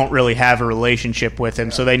if you don't really have a relationship with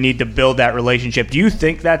him, so they need to build that relationship. Do you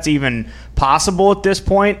think that's even possible at this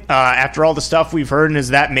point after all the stuff we've heard? And is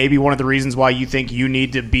that maybe one of the reasons why you think you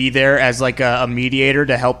need to be there as like a mediator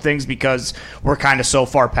to help things, because we're kind of so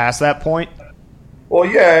far past that point? Well,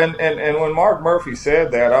 yeah, and when Mark Murphy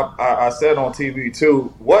said that, I said on TV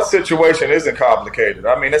too, what situation isn't complicated?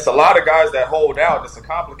 I mean, it's a lot of guys that hold out. It's a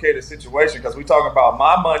complicated situation because we're talking about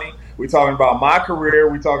my money, we're talking about my career,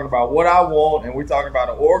 we're talking about what I want, and we're talking about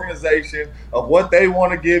an organization of what they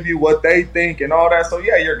want to give you, what they think, and all that. So,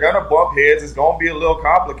 yeah, you're going to bump heads. It's going to be a little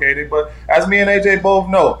complicated. But as me and AJ both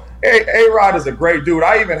know, A-Rod is a great dude.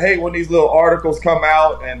 I even hate when these little articles come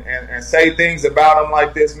out and say things about him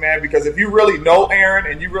like this, man, because if you really know Aaron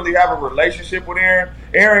and you really have a relationship with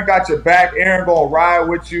Aaron got your back. Aaron going to ride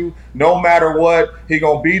with you no matter what. He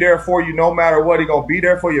going to be there for you no matter what. He going to be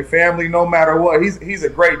there for your family no matter what. He's a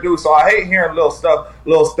great dude. So I hate hearing little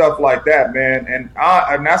stuff like that, man. And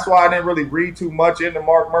that's why I didn't really read too much into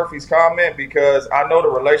Mark Murphy's comment, because I know the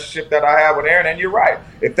relationship that I have with Aaron. And you're right.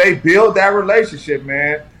 If they build that relationship,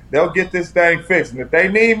 man, they'll get this thing fixed. And if they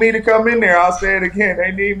need me to come in there, I'll say it again.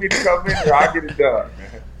 They need me to come in there. I'll get it done,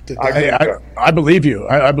 man. I believe you.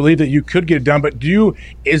 I believe that you could get it done. But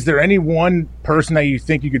is there any one person that you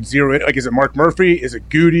think you could zero in? Like, is it Mark Murphy? Is it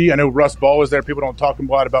Goody? I know Russ Ball was there. People don't talk a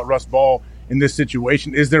lot about Russ Ball in this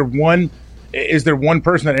situation. Is there one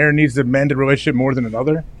person that Aaron needs to mend a relationship more than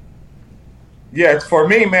another? Yeah, for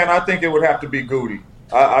me, man, I think it would have to be Goody.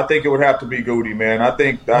 I think it would have to be Goody, man. I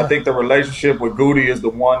think the relationship with Goody is the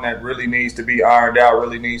one that really needs to be ironed out,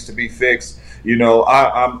 really needs to be fixed. You know,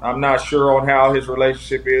 I'm not sure on how his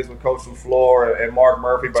relationship is with Coach LaFleur and Mark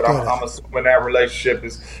Murphy, but I'm assuming that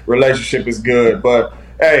relationship is good. But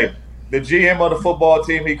hey, the GM of the football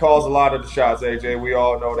team, he calls a lot of the shots, AJ. We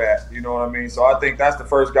all know that. You know what I mean? So I think that's the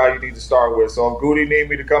first guy you need to start with. So if Goody need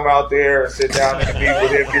me to come out there and sit down and meet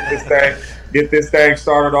with him, get this thing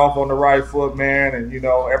started off on the right foot, man, and, you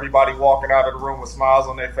know, everybody walking out of the room with smiles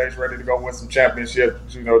on their face, ready to go win some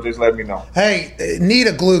championships, you know, just let me know. Hey, need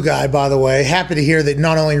a glue guy, by the way. Happy to hear that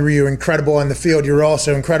not only were you incredible in the field, you're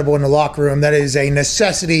also incredible in the locker room. That is a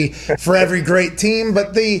necessity for every great team.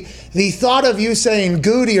 But the thought of you saying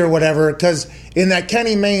Goody or whatever, because in that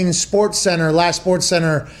Kenny Mayne last Sports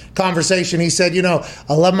Center conversation, he said, you know,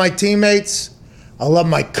 I love my teammates, I love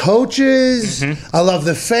my coaches. I love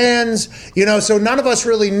the fans. You know, so none of us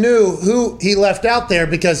really knew who he left out there,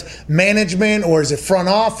 because management, or is it front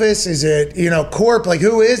office? Is it, you know, corp? Like,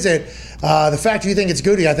 who is it? The fact you think it's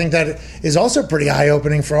Goody, I think that is also pretty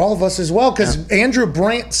eye-opening for all of us as well, because Andrew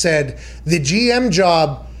Brandt said the GM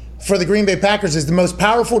job for the Green Bay Packers is the most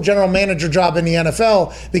powerful general manager job in the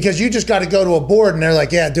NFL, because you just got to go to a board and they're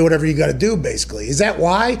like, yeah, do whatever you got to do, basically. Is that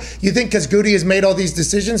why? You think because Goody has made all these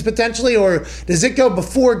decisions potentially, or does it go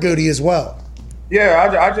before Goody as well?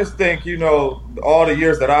 Yeah, I just think, you know, all the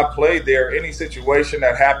years that I played there, any situation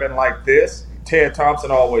that happened like this, Ted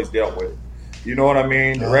Thompson always dealt with it. You know what I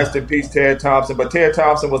mean? Rest in peace, Ted Thompson. But Ted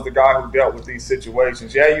Thompson was the guy who dealt with these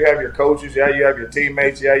situations. Yeah, you have your coaches. Yeah, you have your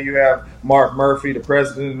teammates. Yeah, you have Mark Murphy, the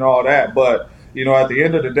president, and all that. But, you know, at the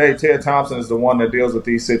end of the day, Ted Thompson is the one that deals with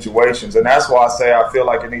these situations. And that's why I say I feel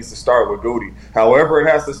like it needs to start with Goody. However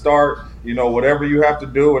it has to start, you know, whatever you have to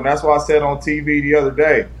do. And that's why I said on TV the other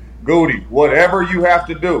day, Goody, whatever you have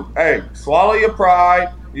to do. Hey, swallow your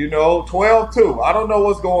pride. You know, 12-2. I don't know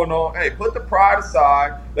what's going on. Hey, put the pride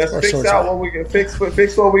aside. Let's fix what we can fix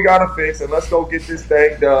what we got to fix, and let's go get this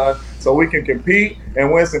thing done so we can compete and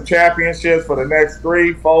win some championships for the next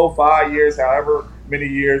 3, 4, 5 years, however many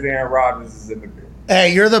years Aaron Rodgers is in the field.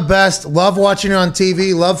 Hey, you're the best. Love watching you on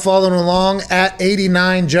TV. Love following along at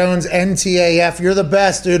 89 Jones NTAF. You're the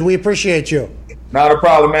best, dude. We appreciate you. Not a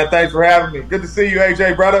problem, man. Thanks for having me. Good to see you,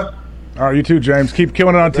 AJ, brother. All right, you too, James. Keep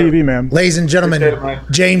killing it on TV, man. Ladies and gentlemen,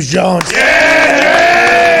 James Jones.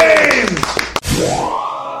 Yeah, James!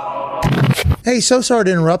 Hey, so sorry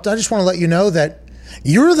to interrupt. I just want to let you know that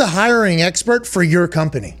you're the hiring expert for your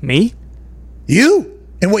company. Me? You.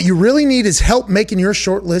 And what you really need is help making your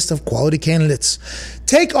short list of quality candidates.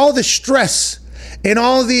 Take all the stress and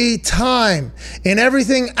all the time and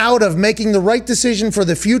everything out of making the right decision for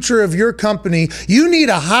the future of your company. You need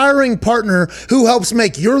a hiring partner who helps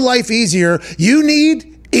make your life easier. You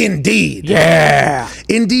need Indeed. Yeah.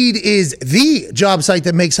 Indeed is the job site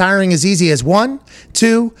that makes hiring as easy as 1,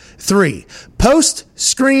 2, 3. Post,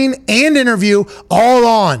 screen, and interview all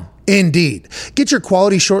on Indeed. Get your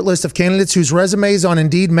quality short list of candidates whose resumes on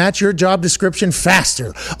Indeed match your job description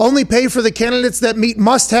faster. Only pay for the candidates that meet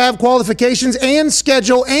must-have qualifications, and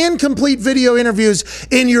schedule and complete video interviews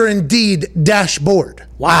in your Indeed dashboard.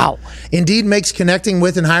 Wow. Indeed makes connecting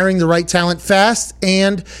with and hiring the right talent fast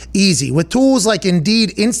and easy. With tools like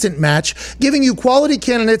Indeed Instant Match, giving you quality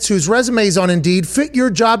candidates whose resumes on Indeed fit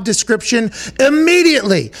your job description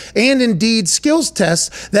immediately. And Indeed skills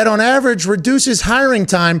tests that on average reduces hiring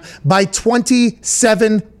time by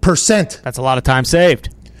 27%. That's a lot of time saved.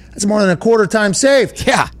 That's more than a quarter time saved.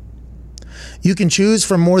 Yeah. You can choose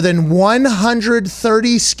from more than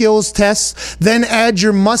 130 skills tests, then add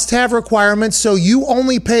your must-have requirements so you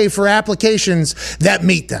only pay for applications that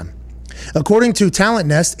meet them. According to Talent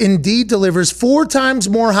Nest, Indeed delivers 4 times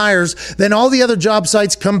more hires than all the other job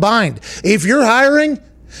sites combined. If you're hiring,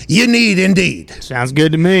 you need Indeed. Sounds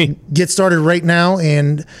good to me. Get started right now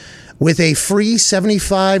and with a free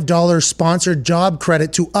 $75 sponsored job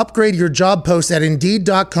credit to upgrade your job post at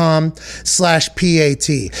Indeed.com/PAT.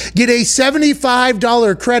 Get a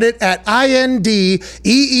 $75 credit at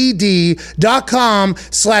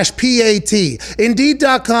INDEED.com/PAT.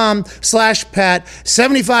 Indeed.com/Pat.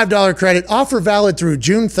 $75 credit. Offer valid through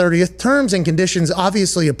June 30th. Terms and conditions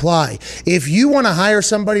obviously apply. If you want to hire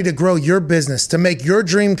somebody to grow your business, to make your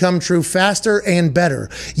dream come true faster and better,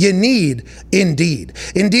 you need Indeed.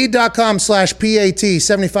 Indeed.com/PAT,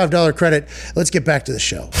 $75 credit. Let's get back to the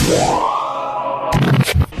show.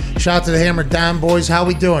 Shout out to the Hammer Down boys. How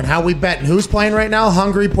we doing? How we betting? Who's playing right now?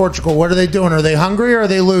 Hungary, Portugal. What are they doing? Are they hungry or are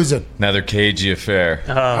they losing? Another cagey affair.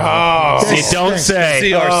 See, don't say.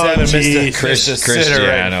 CR7 missed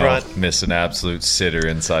Cristiano missed an absolute sitter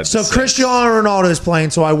inside. So Cristiano Ronaldo is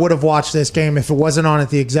playing, so I would have watched this game if it wasn't on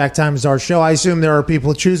at the exact time as our show. I assume there are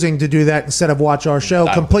people choosing to do that instead of watch our show.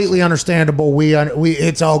 Completely understandable. We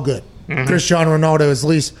it's all good. Mm-hmm. Cristiano Ronaldo at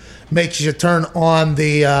least makes you turn on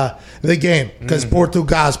the game because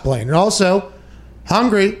Portugal's playing. And also,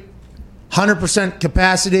 Hungary, 100%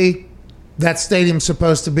 capacity. That stadium's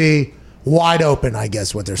supposed to be wide open, I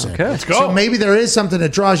guess what they're saying. Okay, let's go. So maybe there is something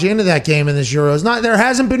that draws you into that game in this Euros. There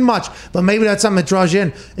hasn't been much, but maybe that's something that draws you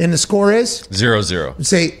in. And the score is 0-0.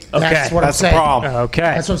 See, that's what I'm That's the saying. problem. Okay.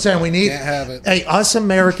 That's what I'm saying. We need Can't have it. Hey, us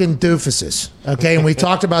American doofuses. Okay, and we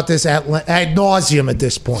talked about this ad nauseum at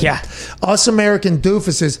this point. Yeah. Us American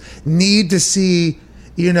doofuses need to see,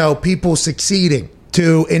 people succeeding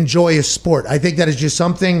to enjoy a sport. I think that is just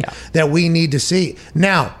something that we need to see.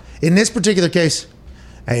 Now, in this particular case,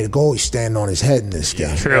 hey, the goalie's standing on his head in this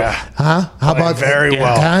game. True. Huh? How about very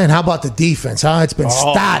well. And how about the defense? Huh? It's been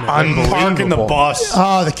stat Parking the bus.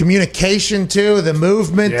 Oh, the communication too, the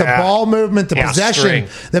movement, the ball movement, the possession.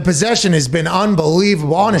 The possession has been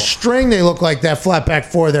unbelievable. On a string, they look like that flat back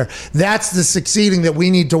four there. That's the succeeding that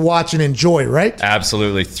we need to watch and enjoy, right?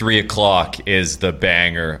 Absolutely. 3:00 is the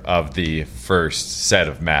banger of the first set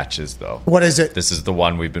of matches, though. What is it? This is the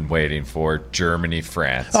one we've been waiting for. Germany,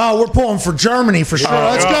 France. Oh, we're pulling for Germany for sure.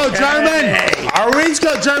 Let's go, German. Are we? Let's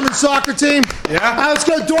go, German soccer team. Yeah. Let's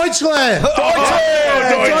go, Deutschland.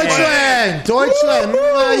 Deutschland.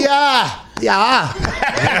 Yeah. A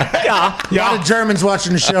lot of Germans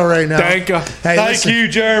watching the show right now. Thank you. Hey, Thank you,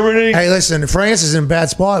 Germany. Hey, listen, France is in a bad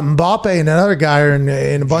spot. Mbappe and that other guy are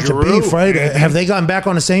in a bunch of beef, right? Have they gotten back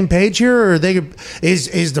on the same page here, or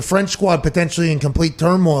is the French squad potentially in complete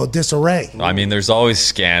turmoil, disarray? I mean, there's always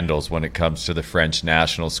scandals when it comes to the French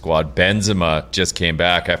national squad. Benzema just came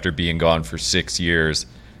back after being gone for 6 years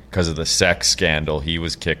because of the sex scandal. He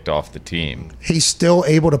was kicked off the team. He's still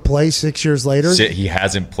able to play 6 years later? He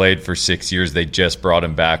hasn't played for 6 years. They just brought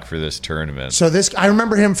him back for this tournament. So I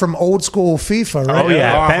remember him from old school FIFA, right? Oh,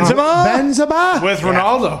 yeah. Benzema? With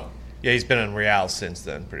Ronaldo. Yeah, he's been in Real since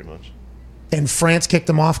then, pretty much. And France kicked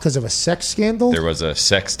him off because of a sex scandal? There was a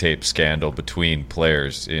sex tape scandal between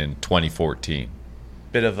players in 2014.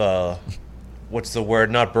 Bit of a, what's the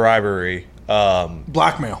word? Not bribery.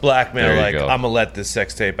 Blackmail. There you Like, go. I'm going to let this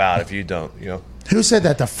sex tape out if you don't, Who said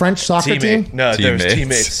that? The French soccer team? No, there was Teammates.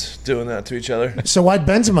 teammates doing that to each other. So why'd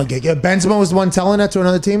Benzema get? Benzema was the one telling that to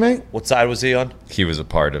another teammate? What side was he on? He was a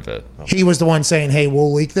part of it. He was the one saying, hey,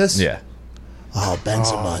 we'll leak this? Yeah. Oh,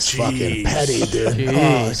 Benzema's fucking jeez. petty, dude.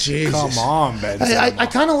 Oh, Jesus. Come on, Ben. I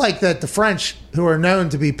kind of like that the French, who are known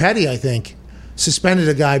to be petty, I think, suspended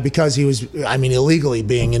a guy because he was, illegally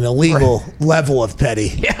being an illegal level of petty.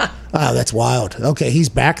 Yeah. Oh, that's wild. Okay, he's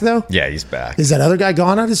back, though? Yeah, he's back. Is that other guy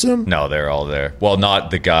gone, I'd assume? No, they're all there. Well,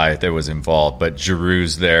 not the guy that was involved, but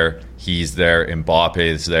Giroud's there. He's there.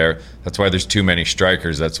 Mbappe's there. That's why there's too many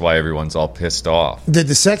strikers. That's why everyone's all pissed off. Did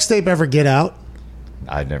the sex tape ever get out?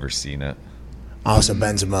 I'd never seen it. Also,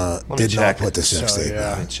 Benzema did not put the sex tape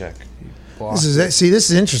out. Let me check. This is it. See, this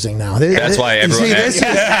is interesting now. That's why everyone. See,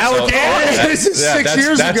 this is 6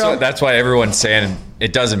 years ago. That's why everyone's saying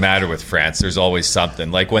it doesn't matter with France. There's always something.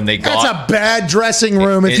 Like when they got... That's a bad dressing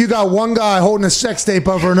room if you got one guy holding a sex tape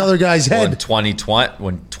over another guy's head. In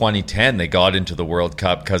 2010, they got into the World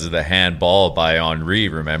Cup because of the handball by Henry,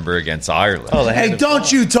 remember, against Ireland. Oh, hey,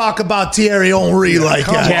 don't you talk about Thierry Henry like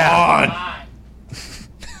that. Come on.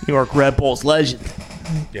 New York Red Bulls legend.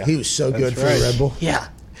 Yeah. He was so good for the Red Bull. Yeah.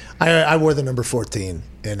 I wore the number 14,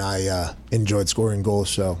 and I enjoyed scoring goals,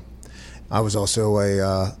 so... I was also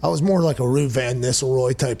I was more like a Ruud van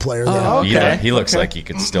Nistelrooy type player. Okay. He looks like he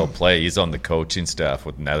could still play. He's on the coaching staff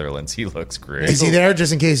with Netherlands. He looks great. Is he there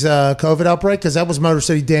just in case COVID outbreak? Because that was Motor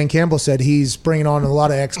City. Dan Campbell said he's bringing on a lot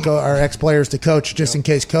of ex players to coach just in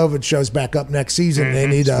case COVID shows back up next season. They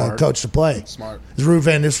need a coach to play. Smart. Is Ruud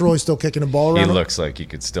van Nistelrooy still kicking the ball around? He looks like he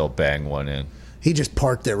could still bang one in. He just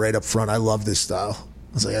parked it right up front. I love this style.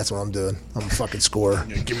 I was like, that's what I'm doing. I'm a fucking scorer.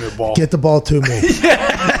 Yeah, give me the ball. Get the ball to me.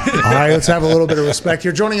 All right, let's have a little bit of respect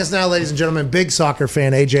here. Joining us now, ladies and gentlemen, big soccer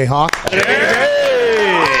fan, AJ Hawk. Hey!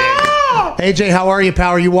 AJ, how are you, pal?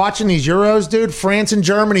 Are you watching these Euros, dude? France and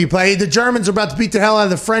Germany play. The Germans are about to beat the hell out of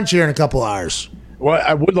the French here in a couple hours. Well,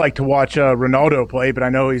 I would like to watch Ronaldo play, but I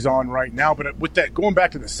know he's on right now. But with that, going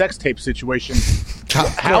back to the sex tape situation,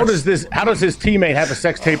 how does his teammate have a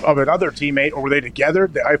sex tape of another teammate, or were they together?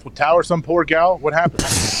 The Eiffel Tower, some poor gal? What happened?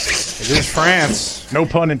 It is France. No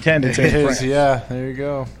pun intended. It is, yeah. There you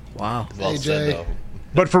go. Wow. Well said, though.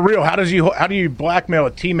 But for real, how do you blackmail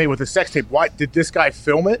a teammate with a sex tape? Why did this guy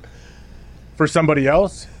film it for somebody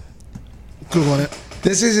else? Googling it.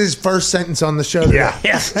 This is his first sentence on the show today. Yeah.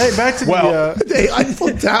 Yes. Hey, back to the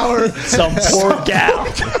Eiffel Tower. Some poor gal.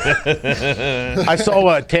 I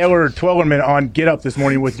saw Taylor Twellerman on Get Up this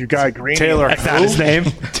morning with your guy Green. Taylor, That's not his name.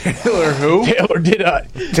 Taylor who?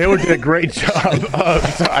 Taylor did a great job.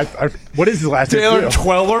 What is his last name? Taylor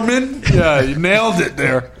Twellerman? Yeah, you nailed it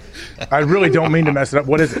there. I really don't mean to mess it up.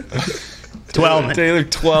 What is it? Twelman. Taylor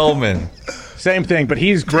Twellman. Same thing, but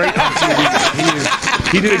he's great on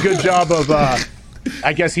TV. He did a good job of,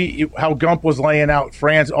 I guess, how Gump was laying out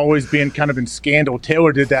France always being kind of in scandal.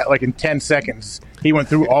 Taylor did that like in 10 seconds. He went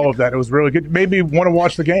through all of that. It was really good. Maybe you want to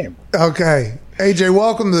watch the game. Okay. AJ,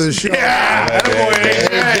 welcome to the show. Yeah!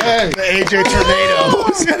 AJ. The AJ tornado.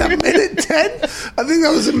 Was that a minute 10? I think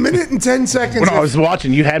that was a minute and 10 seconds. When I was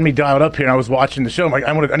watching, you had me dialed up here, and I was watching the show. I'm like,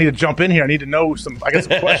 I need to jump in here. I need to know I got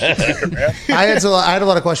some questions here, man. I had a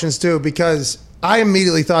lot of questions, too, because I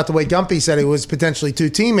immediately thought the way Gumpy said it was potentially two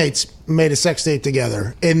teammates made a sex tape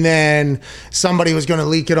together, and then somebody was going to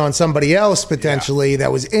leak it on somebody else potentially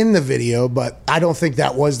that was in the video, but I don't think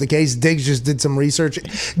that was the case. Diggs just did some research.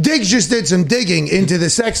 Diggs just did some digging into the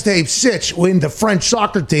sex tape sitch in the French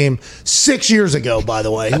soccer team 6 years ago, by the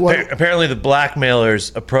way. Apparently the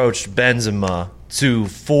blackmailers approached Benzema to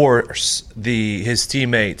force his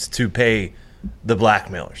teammates to pay the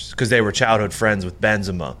blackmailers because they were childhood friends with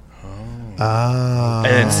Benzema.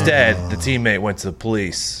 And instead, the teammate went to the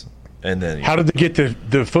police. And then how did they get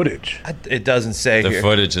the footage? It doesn't say The here.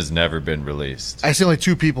 footage has never been released. I see only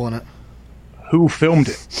 2 people in it. Who filmed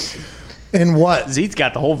it? And what? Zeke's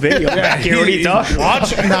got the whole video back here. What are you talking about?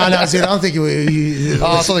 No, see, I don't think you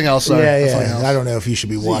Something else. Sorry. Yeah. I don't know if you should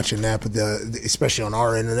be watching that, but especially on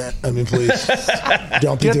our internet. I mean, please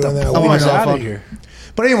don't be doing that. Out of here.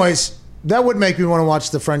 But anyways, that would make me want to watch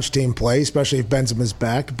the French team play, especially if Benzema's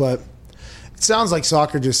back. But it sounds like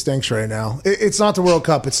soccer just stinks right now. It's not the World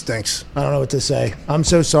Cup. It stinks. I don't know what to say. I'm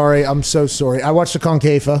so sorry. I watched the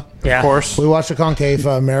Concacaf. Yeah. Of course. We watched the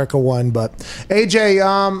Concacaf. America won. But,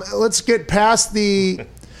 AJ, let's get past the,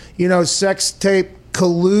 sex tape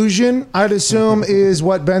collusion, I'd assume, is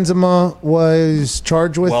what Benzema was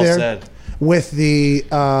charged with Well there. said. With the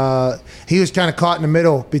he was kind of caught in the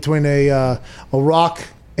middle between a rock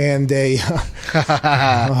and a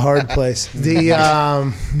hard place. You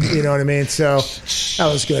know what I mean? So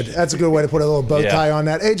that was good. That's a good way to put a little bow tie on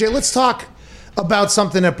that. AJ, let's talk about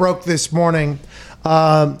something that broke this morning.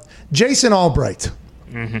 Jason Albright.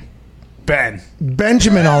 Mm-hmm.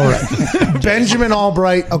 Benjamin Albright. Benjamin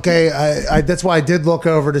Albright. Okay, that's why I did look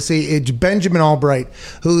over to see. It's Benjamin Albright,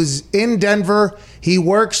 who's in Denver. He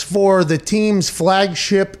works for the team's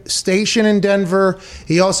flagship station in Denver.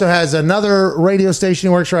 He also has another radio station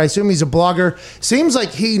he works for. I assume he's a blogger. Seems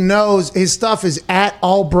like he knows his stuff is at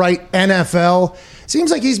Albright NFL.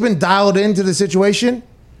 Seems like he's been dialed into the situation.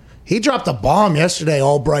 He dropped a bomb yesterday,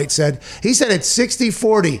 Albright said. He said it's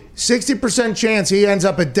 60-40, 60% chance he ends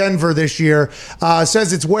up at Denver this year.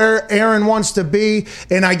 Says it's where Aaron wants to be,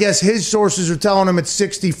 and I guess his sources are telling him it's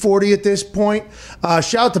 60-40 at this point.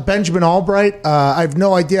 Shout out to Benjamin Albright. I have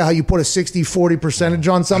no idea how you put a 60-40 percentage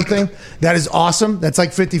on something. That is awesome. That's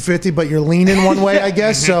like 50-50, but you're leaning one way, I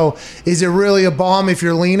guess. So is it really a bomb if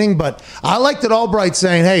you're leaning? But I like that Albright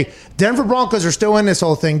saying, hey, Denver Broncos are still in this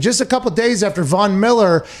whole thing. Just a couple days after Von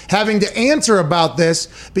Miller having to answer about this,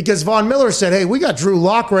 because Von Miller said, hey, we got Drew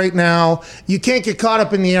Lock right now. You can't get caught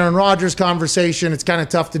up in the Aaron Rodgers conversation. It's kind of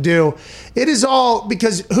tough to do. It is all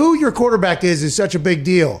because who your quarterback is such a big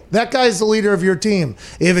deal. That guy is the leader of your team.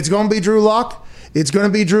 If it's going to be Drew Lock, it's going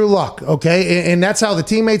to be Drew Lock, okay? And that's how the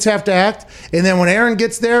teammates have to act. And then when Aaron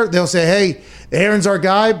gets there, they'll say, hey, Aaron's our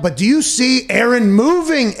guy. But do you see Aaron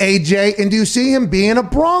moving, AJ, and do you see him being a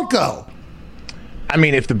Bronco? I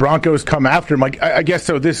mean, if the Broncos come after him, like I guess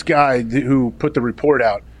so. This guy who put the report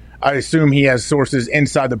out, I assume he has sources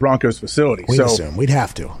inside the Broncos facility. We'd assume. We'd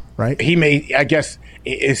have to, right? He may, I guess,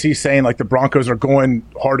 is he saying like the Broncos are going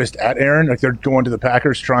hardest at Aaron? Like they're going to the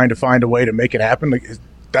Packers trying to find a way to make it happen? Like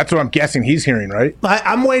that's what I'm guessing he's hearing, right?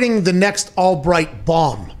 I'm waiting the next Albright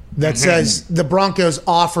bomb that says the Broncos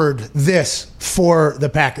offered this for the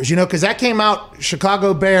Packers. You know, because that came out,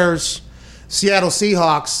 Chicago Bears, Seattle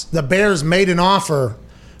Seahawks, the Bears made an offer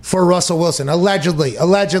for Russell Wilson.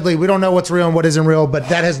 Allegedly. We don't know what's real and what isn't real, but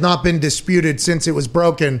that has not been disputed since it was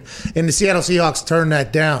broken, and the Seattle Seahawks turned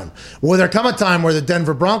that down. Will there come a time where the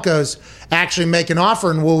Denver Broncos actually make an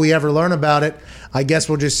offer, and will we ever learn about it? I guess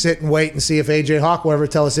we'll just sit and wait and see if A.J. Hawk will ever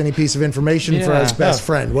tell us any piece of information for his best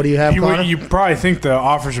friend. What do you have, Connor? You probably think the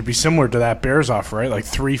offers would be similar to that Bears offer, right? Like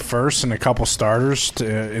 3 firsts and a couple starters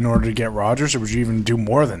in order to get Rodgers, or would you even do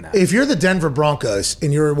more than that? If you're the Denver Broncos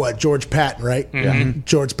and you're, George Patton, right? Mm-hmm.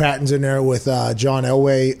 George Patton's in there with John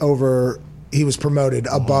Elway over – he was promoted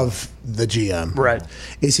above the GM. Right.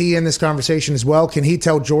 Is he in this conversation as well? Can he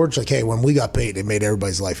tell George, like, hey, when we got paid, it made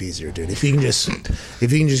everybody's life easier, dude. If you can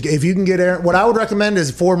get Aaron, what I would recommend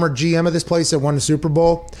is former GM of this place that won the Super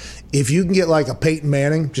Bowl. If you can get like a Peyton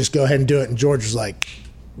Manning, just go ahead and do it. And George was like,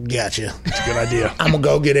 gotcha. It's a good idea. I'm gonna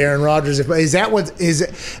go get Aaron Rodgers. Is that what is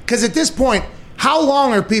it? Because at this point, how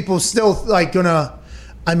long are people still like gonna?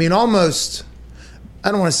 I mean, almost.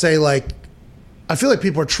 I don't want to say like. I feel like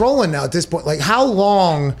people are trolling now at this point. Like, how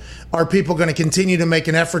long are people going to continue to make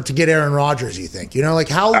an effort to get Aaron Rodgers, you think? You know, like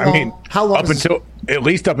how long? I mean, how long? At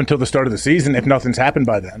least up until the start of the season, if nothing's happened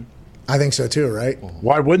by then. I think so too, right?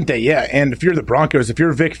 Why wouldn't they? Yeah, and if you're the Broncos, if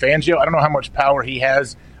you're Vic Fangio, I don't know how much power he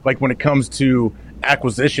has, like when it comes to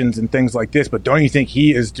acquisitions and things like this, but don't you think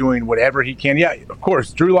he is doing whatever he can? Yeah, of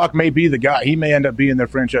course, Drew Lock may be the guy. He may end up being their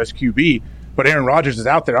franchise QB, but Aaron Rodgers is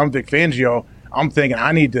out there. I'm Vic Fangio. I'm thinking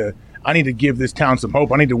I need to give this town some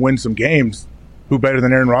hope. I need to win some games. Who better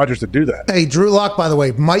than Aaron Rodgers to do that? Hey, Drew Lock, by the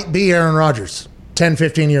way, might be Aaron Rodgers 10,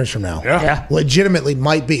 15 years from now. Yeah. Legitimately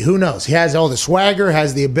might be. Who knows? He has all the swagger,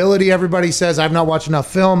 has the ability. Everybody says, I've not watched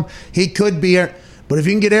enough film. He could be Aaron. But if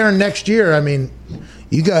you can get Aaron next year, I mean,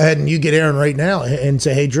 you go ahead and you get Aaron right now and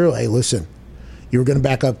say, hey, Drew, hey, listen, you were going to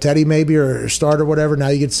back up Teddy maybe or start or whatever. Now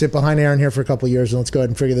you get to sit behind Aaron here for a couple of years and let's go ahead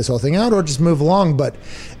and figure this whole thing out or just move along. But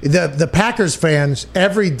the Packers fans,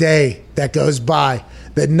 every day that goes by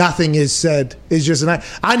that nothing is said is just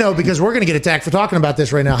I know because we're going to get attacked for talking about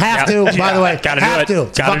this right now. Have to, by the way. Have to.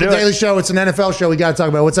 It's a daily show. It's an NFL show. We got to talk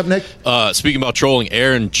about it. What's up, Nick? Speaking about trolling,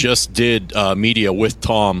 Aaron just did media with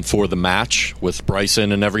Tom for the match with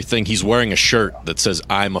Bryson and everything. He's wearing a shirt that says,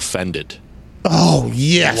 I'm offended. Oh,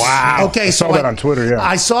 yes. Wow. Okay, I saw that on Twitter, yeah.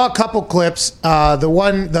 I saw a couple clips.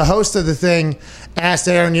 The host of the thing asked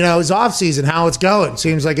Aaron, his offseason, how it's going.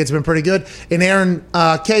 Seems like it's been pretty good. And Aaron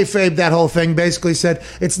kayfabed that whole thing, basically said,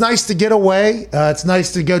 it's nice to get away. It's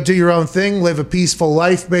nice to go do your own thing, live a peaceful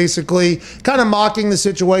life, basically. Kind of mocking the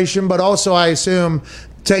situation, but also, I assume,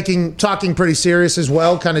 talking pretty serious as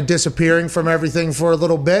well, kind of disappearing from everything for a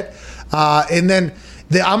little bit. And then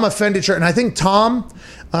the I'm offended shirt. And I think Tom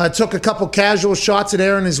took a couple casual shots at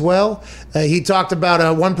Aaron as well. He talked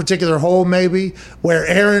about one particular hole maybe where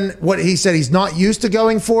Aaron, what he said, he's not used to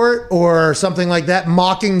going for it or something like that,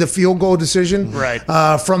 mocking the field goal decision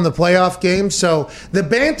from the playoff game. So the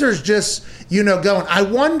banter's just, going. I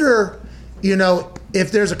wonder,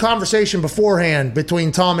 if there's a conversation beforehand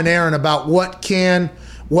between Tom and Aaron about what can,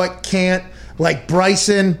 what can't, like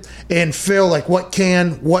Bryson and Phil, like what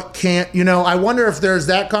can, what can't. I wonder if there's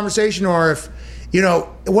that conversation or if,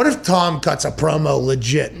 what if Tom cuts a promo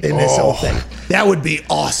legit in this whole thing? That would be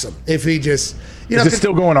awesome if he just... Is it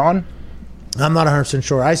still going on? I'm not 100%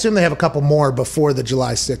 sure. I assume they have a couple more before the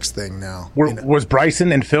July 6th thing now. Was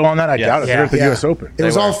Bryson and Phil on that? I doubt it. They're at the U.S. Open. It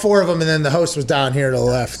was all four of them, and then the host was down here to the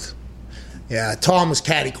left. Yeah, Tom was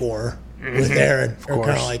caddy core with Aaron. They're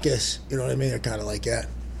kind of like this. You know what I mean? They're kind of like that.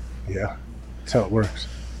 Yeah, that's how it works.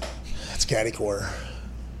 That's caddy core.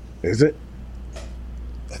 Is it?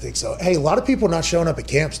 I think so. Hey, a lot of people not showing up at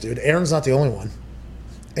camps, dude. Aaron's not the only one.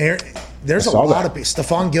 There's a lot of people.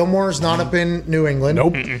 Stephon Gilmore's not up in New England.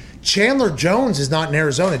 Nope. Chandler Jones is not in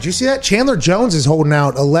Arizona. Did you see that? Chandler Jones is holding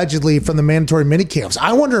out allegedly from the mandatory mini camps.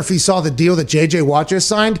 I wonder if he saw the deal that J.J. Watt just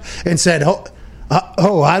signed and said,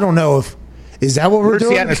 I don't know if is that what we're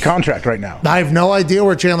doing? Where's he at in his contract right now? I have no idea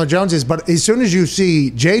where Chandler Jones is, but as soon as you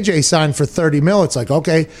see JJ signed for $30 million, it's like,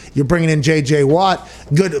 okay, you're bringing in JJ Watt,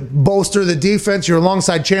 good bolster the defense. You're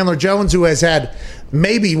alongside Chandler Jones, who has had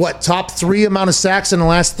maybe top 3 amount of sacks in the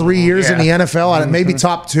last 3 years in the NFL, maybe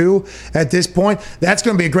top 2 at this point. That's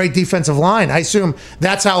going to be a great defensive line. I assume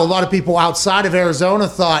that's how a lot of people outside of Arizona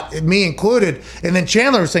thought, me included. And then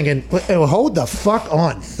Chandler was thinking, hold the fuck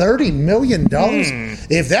on, $30 million?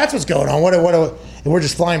 If that's what's going on, we're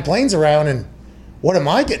just flying planes around, and what am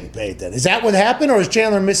I getting paid then? Is that what happened, or is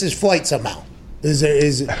Chandler miss his flight somehow? Is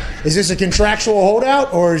this a contractual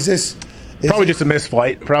holdout, or is this... Probably just a missed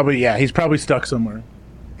flight. Probably, yeah. He's probably stuck somewhere.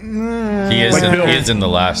 He is in the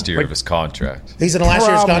last year of his contract. He's in the last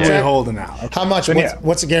year's contract? Holding out. Okay. How much?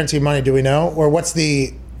 What's the guaranteed money? Do we know? Or what's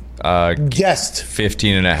the guest?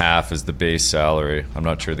 15.5 is the base salary. I'm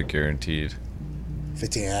not sure the guaranteed.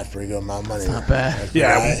 15.5, pretty good amount of money. Not bad.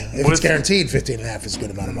 If it's guaranteed, 15.5 is a good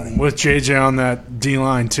amount of money. With JJ on that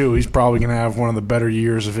D-line, too, he's probably going to have one of the better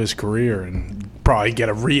years of his career and probably get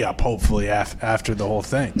a re-up, hopefully, after the whole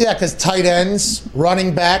thing. Yeah, because tight ends,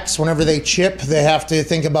 running backs, whenever they chip, they have to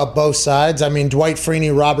think about both sides. I mean, Dwight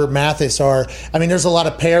Freeney, Robert Mathis there's a lot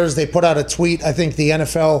of pairs. They put out a tweet. I think the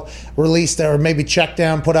NFL released, or maybe Check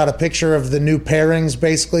Down put out a picture of the new pairings,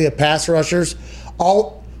 basically, of pass rushers.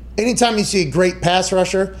 Anytime you see a great pass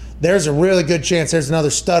rusher, there's a really good chance there's another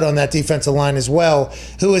stud on that defensive line as well,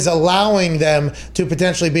 who is allowing them to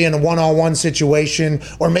potentially be in a one-on-one situation,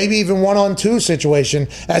 or maybe even one-on-two situation,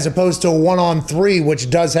 as opposed to a one-on-three, which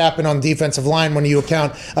does happen on defensive line when you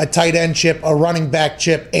account a tight end chip, a running back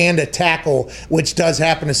chip, and a tackle, which does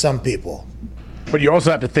happen to some people. But you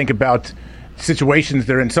also have to think about situations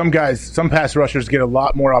they're in. Some pass rushers get a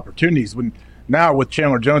lot more opportunities. Now with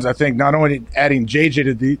Chandler Jones, I think not only adding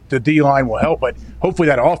JJ to the D-line will help, but hopefully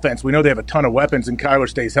that offense, we know they have a ton of weapons and Kyler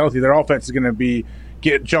stays healthy. Their offense is going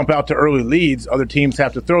to jump out to early leads. Other teams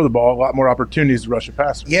have to throw the ball, a lot more opportunities to rush a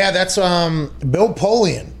passer. Yeah, that's Bill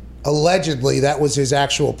Polian. Allegedly, that was his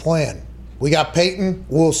actual plan. We got Peyton.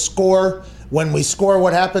 We'll score. When we score,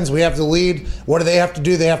 what happens? We have the lead. What do they have to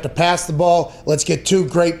do? They have to pass the ball. Let's get 2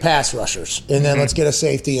 great pass rushers, and then let's get a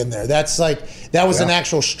safety in there. That was an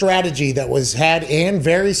actual strategy that was had and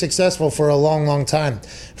very successful for a long, long time.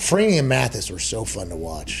 Freeney and Mathis were so fun to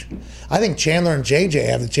watch. I think Chandler and JJ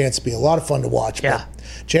have the chance to be a lot of fun to watch. Yeah.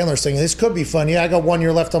 But Chandler's thinking, this could be fun. Yeah, I got 1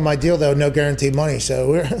 year left on my deal, though, no guaranteed money,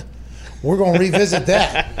 so we're going to revisit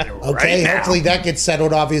that. Okay, hopefully that gets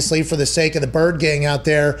settled, obviously, for the sake of the Bird Gang out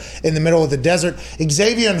there in the middle of the desert.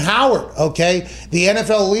 Xavier Howard, okay, the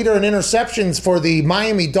NFL leader in interceptions for the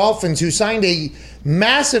Miami Dolphins, who signed a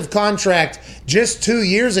massive contract just 2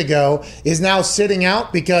 years ago, is now sitting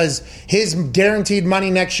out because his guaranteed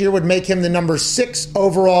money next year would make him the number 6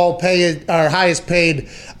 overall highest paid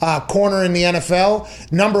corner in the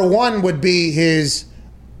NFL. Number 1 would be his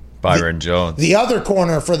Byron Jones, the other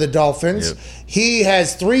corner for the Dolphins. Yep. He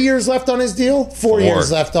has 3 years left on his deal, 4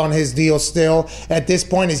 years left on his deal still. At this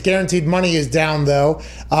point, his guaranteed money is down, though.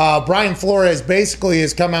 Brian Flores basically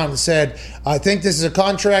has come out and said, I think this is a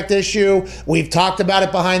contract issue. We've talked about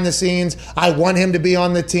it behind the scenes. I want him to be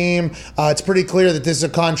on the team. It's pretty clear that this is a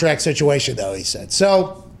contract situation, though, he said.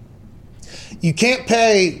 So you can't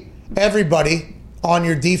pay everybody on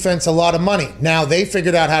your defense a lot of money. Now, they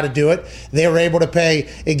figured out how to do it. They were able to pay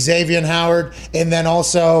Xavier Howard and then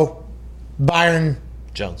also Byron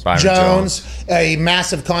Jones, a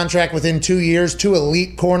massive contract within 2 years. 2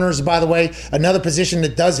 elite corners, by the way. Another position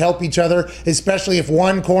that does help each other, especially if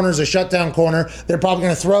one corner is a shutdown corner. They're probably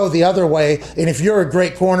going to throw the other way. And if you're a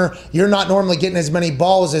great corner, you're not normally getting as many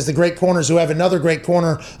balls as the great corners who have another great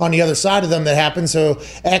corner on the other side of them that happens. So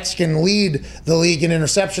X can lead the league in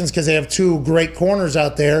interceptions because they have 2 great corners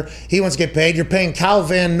out there. He wants to get paid. You're paying Kyle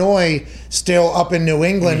Van Noy still up in New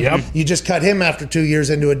England. Yep. You just cut him after 2 years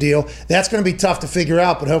into a deal. That's going to be tough to figure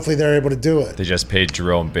out, but hopefully they're able to do it. They just paid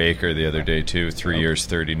Jerome Baker the other day, too. 3 years,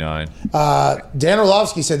 39. Dan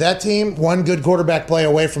Orlovsky said that team, one good quarterback play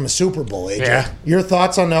away from a Super Bowl, AJ. Yeah. Your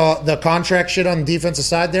thoughts on the contract shit on the defensive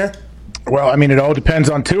side there? Well, I mean, it all depends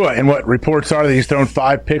on Tua, and what reports are that he's thrown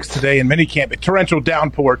 5 picks today in minicamp. A torrential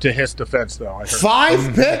downpour to his defense, though. I heard.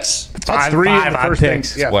 5 picks? That's 3 in the first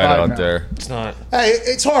picks. Yeah, Wet 5 out now. there. It's not. Hey,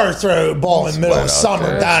 it's hard to throw a ball in the middle of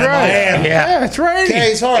summer down in Miami. Yeah, it's raining.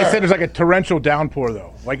 Okay, it's They hard. said there's like a torrential downpour,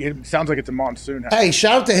 though. Like, it sounds like it's a monsoon. Hey,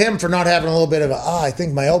 shout out to him for not having a little bit of a, I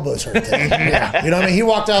think my elbows hurt today. Yeah. You know what I mean? He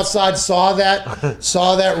walked outside, saw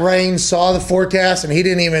that rain, saw the forecast, and he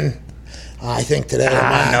didn't even, I think today.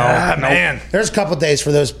 Man. There's a couple days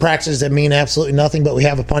for those practices that mean absolutely nothing, but we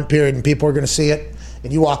have a punt period and people are going to see it.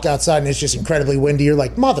 And you walk outside and it's just incredibly windy. You're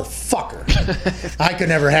like, motherfucker. I could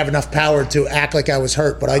never have enough power to act like I was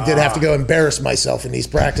hurt, but I did have to go embarrass myself in these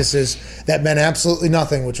practices. That meant absolutely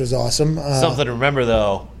nothing, which was awesome. Something to remember,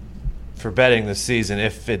 though, for betting this season,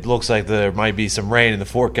 if it looks like there might be some rain in the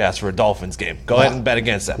forecast for a Dolphins game, go ahead and bet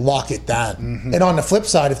against them. Lock it down. Mm-hmm. And on the flip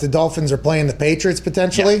side, if the Dolphins are playing the Patriots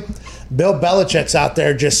potentially, Bill Belichick's out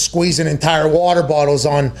there just squeezing entire water bottles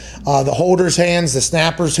on the holder's hands, the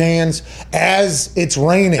snapper's hands, as it's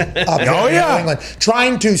raining up in New England.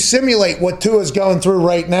 Trying to simulate what Tua's going through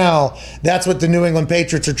right now. That's what the New England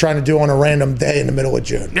Patriots are trying to do on a random day in the middle of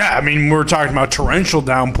June. Yeah, I mean, we're talking about torrential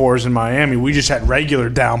downpours in Miami. We just had regular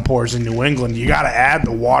downpours in New England. You got to add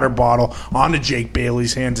the water bottle onto Jake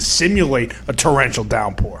Bailey's hand to simulate a torrential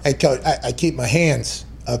downpour. Hey, Coach, I keep my hands,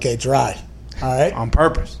 dry. All right? On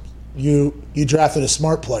purpose. You drafted a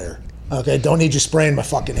smart player. Okay, don't need you spraying my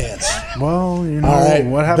fucking hands. Well, you know, All right,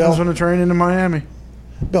 what happens Bill, when it's raining in Miami?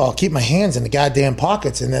 Bill, I'll keep my hands in the goddamn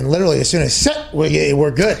pockets, and then literally as soon as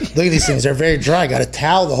we're good. Look at these things; they're very dry. Got to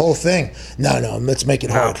towel the whole thing. No, let's make it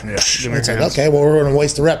hard. It's like, okay, well, we're going to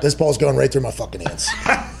waste the rep. This ball's going right through my fucking hands.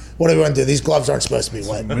 What are we going to do? These gloves aren't supposed to be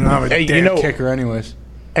wet. We don't have a damn kicker, anyways.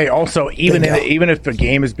 Hey, also, even if the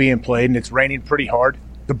game is being played and it's raining pretty hard,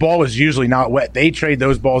 the ball is usually not wet. They trade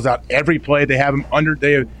those balls out every play. They have them under.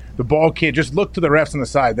 The ball can't just look to the refs on the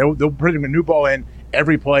side. They'll put a new ball in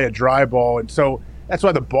every play, a dry ball, and so that's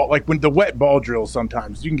why the ball, like when the wet ball drills,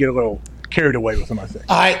 sometimes you can get a little carried away with them. I think.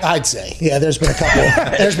 I'd say, there's been a couple.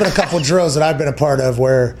 There's been a couple drills that I've been a part of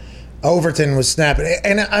where Overton was snapping,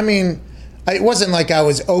 and I mean. It wasn't like I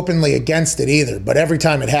was openly against it either, but every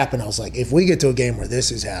time it happened, I was like, if we get to a game where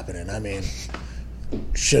this is happening, I mean,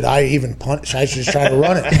 should I even punt? Should I just try to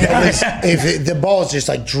run it? If the ball is just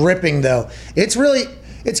like dripping, though,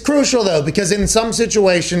 it's crucial, though, because in some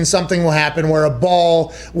situations, something will happen where a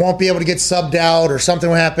ball won't be able to get subbed out or something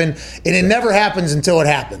will happen, and it never happens until it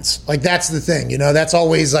happens. Like, that's the thing, that's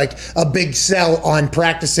always like a big sell on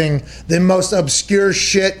practicing the most obscure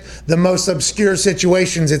shit, the most obscure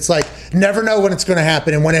situations. It's like, never know when it's going to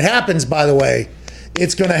happen, and when it happens, by the way,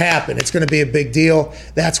 it's going to happen. It's going to be a big deal.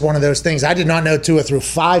 That's one of those things. I did not know Tua threw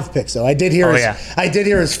 5 picks, though. I did hear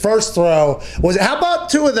his first throw. How about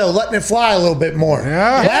Tua, though, letting it fly a little bit more?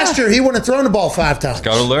 Yeah. Last year, he wouldn't have thrown the ball 5 times. It's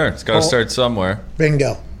got to learn. It's got to start somewhere.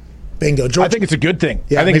 Bingo. George. I think it's a good thing.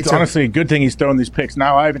 Yeah, I think it's honestly a good thing he's throwing these picks.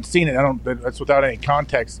 Now, I haven't seen it. That's without any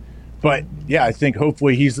context. But, yeah, I think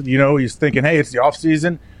hopefully he's thinking, hey, it's the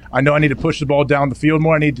offseason. I know I need to push the ball down the field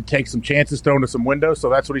more. I need to take some chances, throw into some windows. So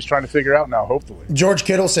that's what he's trying to figure out now, hopefully. George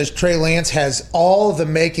Kittle says Trey Lance has all the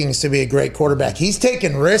makings to be a great quarterback. He's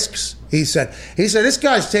taking risks, he said. This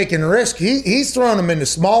guy's taking risks. He's throwing them into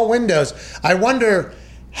small windows. I wonder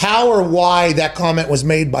how or why that comment was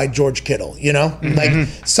made by George Kittle, Mm-hmm. Like,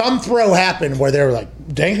 some throw happened where they were like,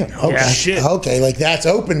 damn, okay, like that's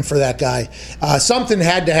open for that guy. Something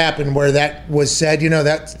had to happen where that was said,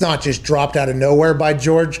 that's not just dropped out of nowhere by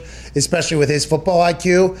George, especially with his football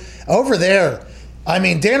IQ. Over there, I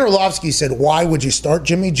mean, Dan Orlovsky said, why would you start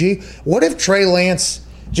Jimmy G? What if Trey Lance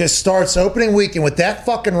just starts opening weekend with that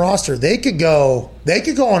fucking roster? They could go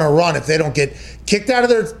on a run if they don't get kicked out of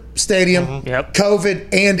their stadium, COVID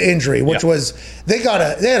and injury, which was they had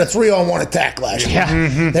a 3-on-1 attack last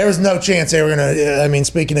year. There was no chance they were gonna. I mean,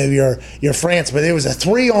 speaking of your France, but it was a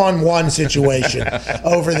 3-on-1 situation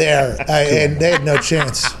over there, and they had no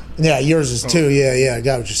chance. Yeah, yours is too. Yeah, I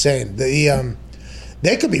got what you're saying.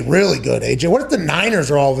 They could be really good, AJ. What if the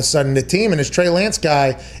Niners are all of a sudden the team and this Trey Lance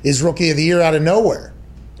guy is rookie of the year out of nowhere?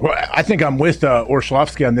 Well, I think I'm with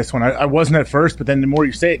Orshlovsky on this one. I wasn't at first, but then the more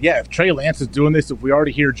you say it, if Trey Lance is doing this, if we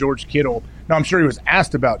already hear George Kittle, now I'm sure he was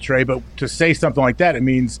asked about Trey, but to say something like that, it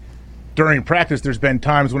means during practice there's been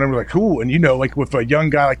times whenever like, ooh, and like with a young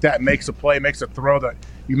guy like that makes a play, makes a throw that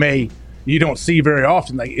you don't see very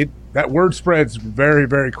often. Like that word spreads very,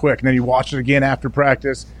 very quick, and then you watch it again after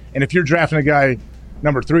practice. And if you're drafting a guy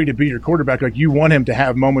number 3 to be your quarterback, like you want him to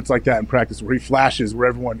have moments like that in practice where he flashes, where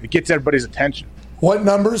it gets everybody's attention. What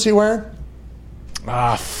number is he wearing?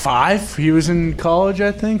 5. He was in college,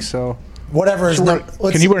 I think. So whatever his number.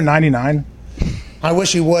 Can you wear 99? I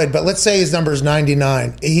wish he would, but let's say his number is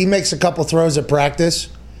 99. He makes a couple throws at practice.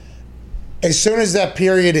 As soon as that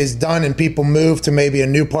period is done and people move to maybe a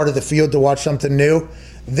new part of the field to watch something new,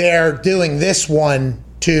 they're doing this one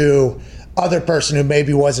to other person who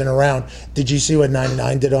maybe wasn't around. Did you see what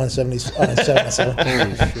 99 did on 77?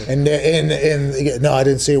 and no, I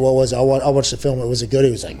didn't see what was. I watched the film. Was it good?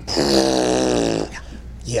 He was like,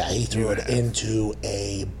 yeah, he threw it into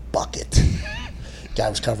a bucket. Guy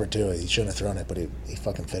was covered too. He shouldn't have thrown it, but he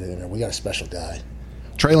fucking fit it in there. We got a special guy.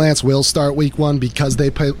 Trey Lance will start week 1 because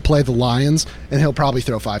they play the Lions, and he'll probably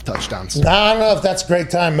throw 5 touchdowns. I don't know if that's a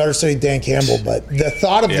great time, Motor City Dan Campbell, but the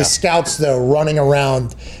thought of the scouts, though, running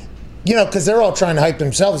around, because they're all trying to hype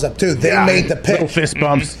themselves up, too. They made the pick. Little fist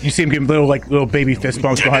bumps. You see them giving little baby fist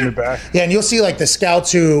bumps behind their back. Yeah, and you'll see, the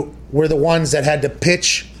scouts who were the ones that had to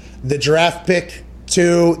pitch the draft pick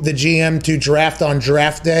to the GM to draft on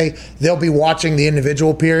draft day. They'll be watching the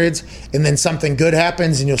individual periods, and then something good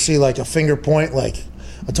happens, and you'll see, a finger point,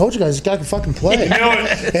 I told you guys, this guy can fucking play.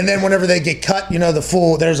 And then whenever they get cut, there's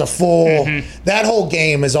a full. Mm-hmm. That whole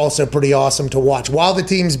game is also pretty awesome to watch. While the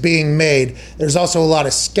team's being made, there's also a lot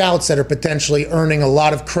of scouts that are potentially earning a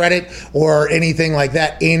lot of credit or anything like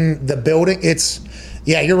that in the building.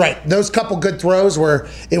 Yeah, you're right. Those couple good throws where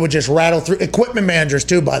it would just rattle through. Equipment managers,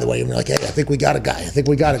 too, by the way. You're like, hey, I think we got a guy.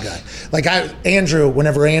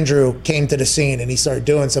 Whenever Andrew came to the scene and he started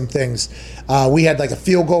doing some things, we had a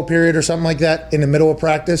field goal period or something like that in the middle of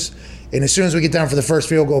practice. And as soon as we get down for the first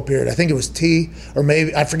field goal period, I think it was T, or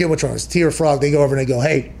maybe, I forget which one, it was T or Frog, they go over and they go,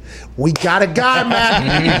 hey, we got a guy,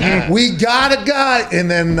 man. We got a guy. And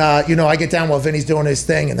then, I get down while Vinny's doing his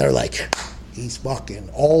thing, and they're like, he's fucking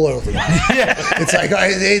all over them. It's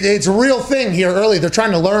it's a real thing here early. They're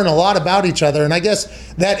trying to learn a lot about each other. And I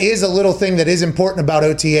guess that is a little thing that is important about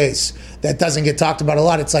OTAs that doesn't get talked about a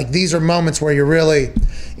lot. It's these are moments where you're really,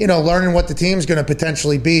 learning what the team's going to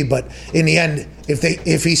potentially be. But in the end,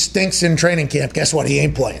 if he stinks in training camp, guess what? He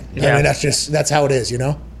ain't playing. Yeah. I mean, that's how it is,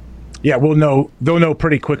 Yeah, they'll know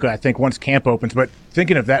pretty quickly, I think, once camp opens. But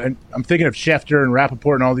thinking of that, I'm thinking of Schefter and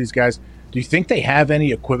Rappaport and all these guys. Do you think they have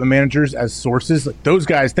any equipment managers as sources? Those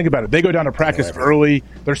guys, think about it. They go down to practice early.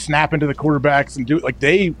 They're snapping to the quarterbacks and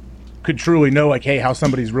they could truly know, hey, how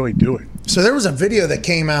somebody's really doing. So there was a video that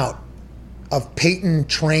came out of Peyton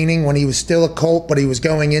training when he was still a Colt, but he was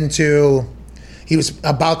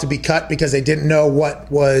about to be cut because they didn't know what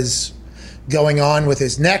was going on with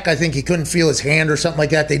his neck. I think he couldn't feel his hand or something like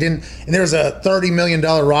that. And there was a $30 million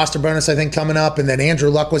roster bonus, I think, coming up, and then Andrew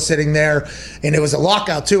Luck was sitting there, and it was a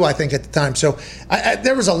lockout too, I think, at the time. So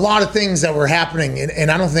there was a lot of things that were happening,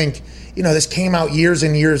 and I don't think, this came out years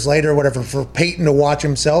and years later, whatever, for Peyton to watch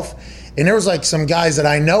himself. And there was some guys that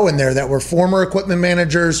I know in there that were former equipment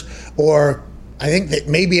managers, or I think that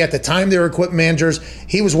maybe at the time they were equipment managers.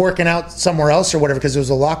 He was working out somewhere else or whatever because it was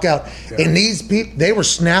a lockout. Yeah. And these people, they were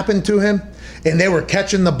snapping to him and they were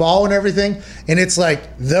catching the ball and everything. And it's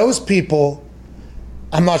those people,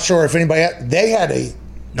 I'm not sure if anybody, they had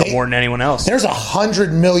more than anyone else. There's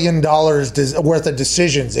 $100 million worth of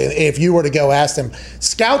decisions if you were to go ask them.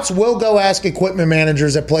 Scouts will go ask equipment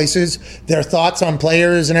managers at places their thoughts on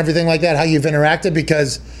players and everything like that, how you've interacted,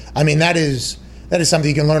 because, that is something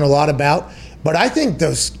you can learn a lot about. But I think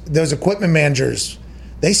those equipment managers,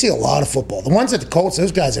 they see a lot of football. The ones at the Colts,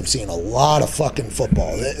 those guys have seen a lot of fucking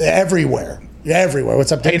football everywhere.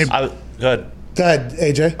 What's up, Dave? Good. Go ahead,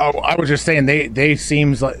 AJ. Oh, I was just saying they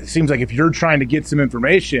seems like if you're trying to get some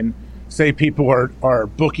information, say people are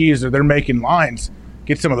bookies or they're making lines,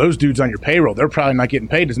 get some of those dudes on your payroll. They're probably not getting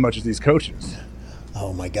paid as much as these coaches.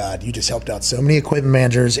 Oh my God, you just helped out so many equipment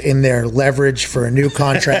managers in their leverage for a new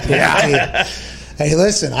contract. Yeah. Hey,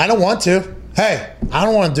 listen, I don't want to. Hey, I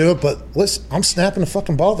don't want to do it, but listen, I'm snapping the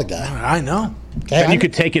fucking ball at the guy. I know. Okay, and you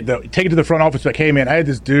could take it to the front office, hey man, I had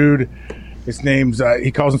this dude. His name's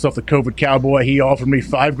he calls himself the COVID Cowboy. He offered me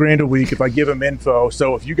 $5,000 a week if I give him info.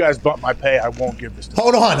 So if you guys bump my pay, I won't give this to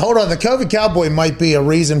him. Hold on. The COVID Cowboy might be a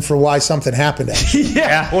reason for why something happened.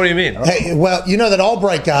 Yeah. What do you mean? Hey, well, that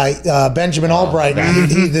Albright guy, Benjamin Albright,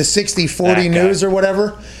 he the 60-40 news or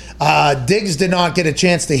whatever. Diggs did not get a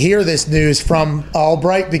chance to hear this news from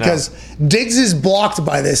Albright because Diggs is blocked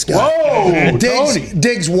by this guy. Whoa,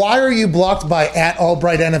 Diggs, why are you blocked by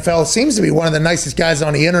 @Albright NFL? Seems to be one of the nicest guys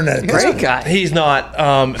on the internet. Great guy. He's not.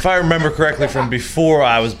 If I remember correctly from before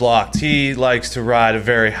I was blocked, he likes to ride a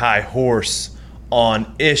very high horse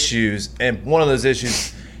on issues. And one of those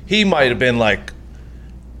issues, he might have been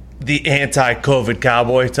the anti-COVID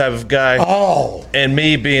Cowboy type of guy. Oh. And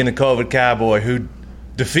me being the COVID Cowboy who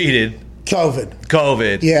defeated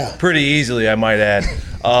COVID pretty easily, I might add.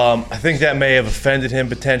 I think that may have offended him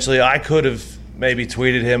potentially. I could have maybe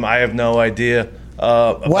tweeted him. I have no idea.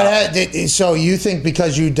 So you think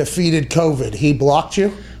because you defeated COVID, he blocked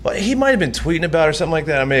you? Well, he might have been tweeting about it or something like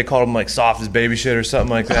that. I may have called him like soft as baby shit or something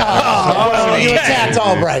like that. You attacked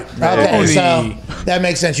Albright. Okay, so that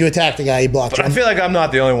makes sense. You attacked the guy, he blocked you. I feel like I'm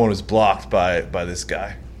not the only one who's blocked by this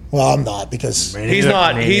guy. Well, I'm not because he's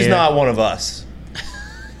not one of us.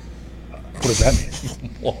 What does that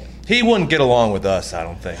mean? Well, he wouldn't get along with us, I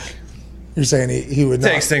don't think. You're saying he would not.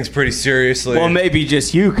 Takes things pretty seriously. Well, maybe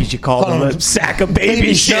just you because you called him a sack of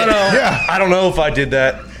baby shit. No, I don't know if I did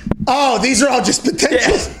that. Oh, these are all just potential.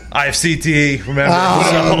 Yeah. I have CTE,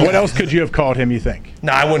 remember? What else could you have called him, you think?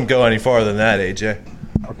 No, I wouldn't go any farther than that, AJ.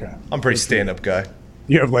 Okay. I'm a pretty stand-up guy.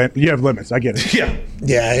 You have limits. I get it. Yeah.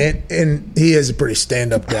 Yeah, and he is a pretty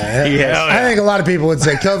stand-up guy. Yeah. I think a lot of people would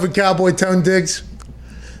say COVID Cowboy Tone Diggs,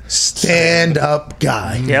 stand-up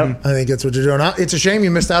guy. Yep. I think that's what you're doing. It's a shame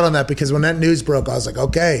you missed out on that because when that news broke, I was like,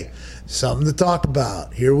 okay, something to talk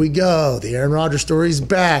about. Here we go. The Aaron Rodgers story is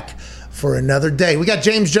back for another day. We got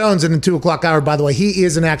James Jones in the 2 o'clock hour, by the way. He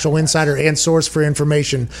is an actual insider and source for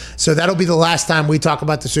information. So that'll be the last time we talk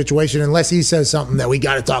about the situation unless he says something that we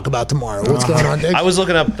got to talk about tomorrow. What's going on, Dave? I was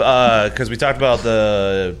looking up because we talked about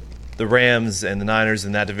the Rams and the Niners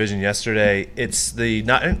in that division yesterday. It's the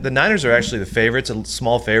Niners are actually the favorites,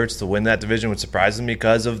 small favorites to win that division, which surprises me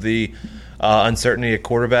because of the uncertainty at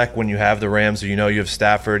quarterback when you have the Rams. You have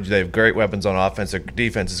Stafford. They have great weapons on offense. Their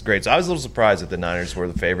defense is great. So I was a little surprised that the Niners were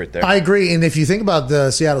the favorite there. I agree. And if you think about the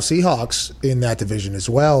Seattle Seahawks in that division as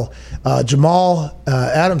well, Jamal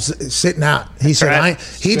Adams is sitting out. He said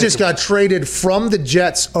he just got traded from the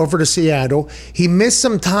Jets over to Seattle. He missed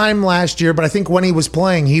some time last year, but I think when he was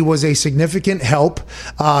playing, he was a significant help.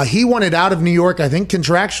 He wanted out of New York, I think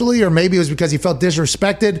contractually, or maybe it was because he felt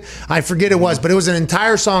disrespected. I forget it was, but it was an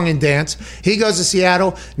entire song and dance. He goes to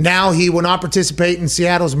Seattle. Now he will not participate in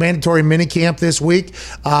Seattle's mandatory minicamp this week.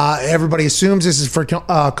 Everybody assumes this is for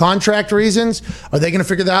contract reasons. Are they going to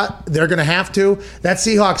figure that out? They're going to have to. That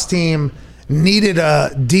Seahawks team needed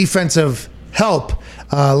a defensive help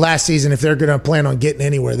last season if they're going to plan on getting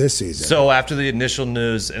anywhere this season. So after the initial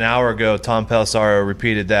news an hour ago, Tom Pelissero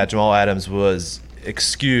repeated that Jamal Adams was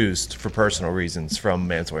excused for personal reasons from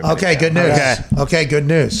mandatory minicamp. Okay, good news. Okay, good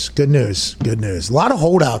news. Good news. Good news. A lot of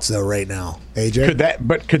holdouts though right now,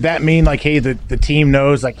 AJ. Could that mean like, hey, the team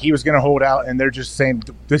knows like he was going to hold out, and they're just saying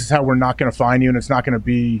this is how we're not going to find you, and it's not going to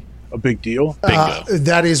be a big deal?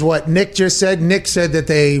 That is what Nick just said. Nick said that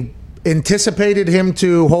they anticipated him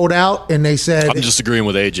to hold out, and they said... I'm disagreeing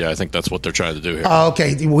with AJ. I think that's what they're trying to do here.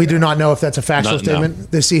 Okay, we do not know if that's a factual statement. No.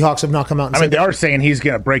 The Seahawks have not come out and said they are saying he's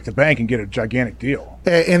going to break the bank and get a gigantic deal.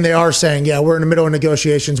 And they are saying, we're in the middle of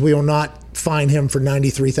negotiations. We will not fine him for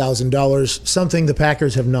 $93,000, something the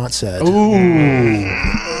Packers have not said.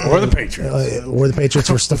 Ooh. Or the Patriots. Or the Patriots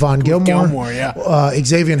for Stephon Gilmore.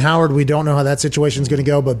 Xavier Howard, we don't know how that situation is going to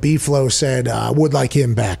go, but B-Flow said, I would like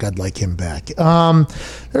him back. I'd like him back.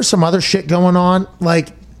 There's some other shit going on.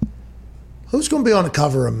 Like, who's going to be on the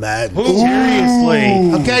cover of Madden?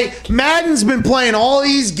 Seriously. Okay, Madden's been playing all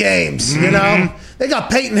these games, you know? They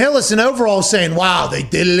got Peyton Hillis in overall saying, wow, they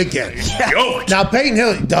did it again. Now, Peyton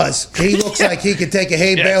Hillis does. He looks like he could take a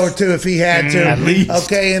hay bale or two if he had to. At least.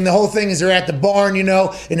 Okay, and the whole thing is they're at the barn, and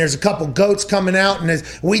there's a couple goats coming out, and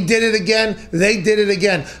we did it again, they did it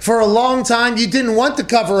again. For a long time, you didn't want the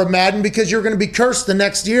cover of Madden because you're going to be cursed the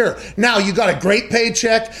next year. Now, you got a great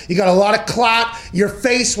paycheck. You got a lot of clout. Your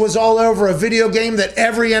face was all over a video game that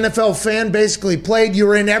every NFL fan basically played. You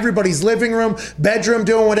were in everybody's living room, bedroom,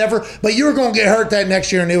 doing whatever, but you were going to get hurt that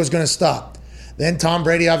next year, and it was going to stop. Then Tom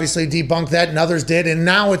Brady obviously debunked that, and others did, and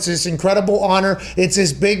now it's this incredible honor. It's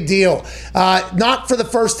this big deal. Not for the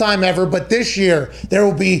first time ever, but this year there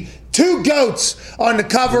will be 2 GOATs on the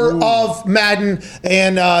cover of Madden,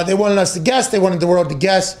 and they wanted us to guess. They wanted the world to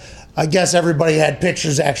guess. I guess everybody had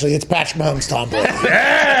pictures, actually. It's Patrick Mahomes, Tom Brady. It's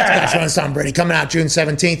Patrick Mahomes, Tom Brady, coming out June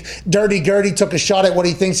 17th. Dirty Gertie took a shot at what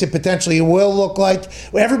he thinks it potentially will look like.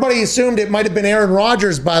 Everybody assumed it might have been Aaron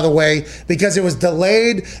Rodgers, by the way, because it was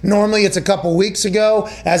delayed. Normally it's a couple weeks ago,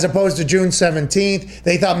 as opposed to June 17th.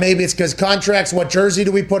 They thought maybe it's because contracts. What jersey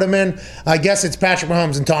do we put him in? I guess it's Patrick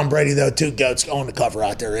Mahomes and Tom Brady, though. 2 GOATs on the cover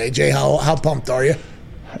out there. AJ, how pumped are you?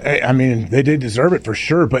 I mean, they did deserve it for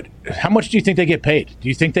sure, but how much do you think they get paid? Do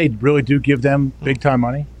you think they really do give them big-time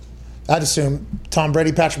money? I'd assume Tom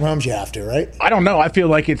Brady, Patrick Mahomes, you have to, right? I don't know. I feel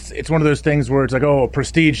like it's one of those things where it's like, a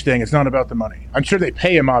prestige thing. It's not about the money. I'm sure they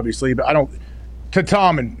pay him, obviously, but I don't – to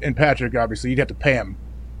Tom and Patrick, obviously, you'd have to pay him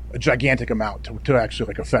a gigantic amount to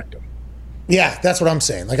actually, affect him. Yeah, that's what I'm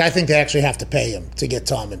saying. I think they actually have to pay him to get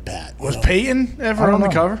Tom and Pat. Was Peyton ever on the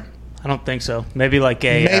cover? I don't think so. Maybe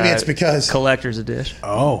it's because collector's edition.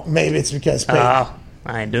 Maybe it's because Peyton.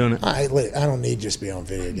 I ain't doing it. I don't need just to be on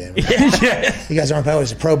video game. You guys aren't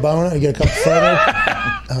always a pro bono. You get a couple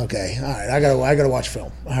photos. Okay, all right. I gotta watch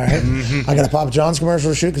film. All right, I got a Papa John's commercial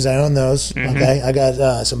to shoot because I own those. Okay, I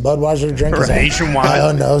got some Budweiser to drink. Nationwide. I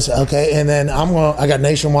own those. Okay, and then I got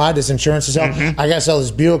Nationwide. This insurance is out. I gotta sell this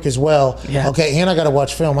Buick as well. Yeah. Okay, and I gotta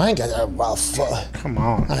watch film. I ain't got that. Well, come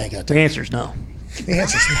on. I ain't got that. The answer's no.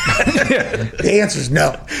 The answer's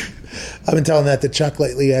no. I've been telling that to Chuck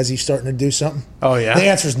lately as he's starting to do something. Oh, yeah? The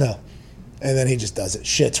answer's no. And then he just does it.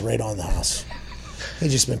 Shits right on the house.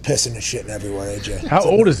 He's just been pissing and shitting everywhere, AJ. How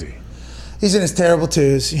old is he? He's in his terrible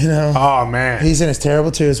twos, you know. Oh, man. He's in his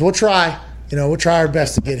terrible twos. We'll try. We'll try our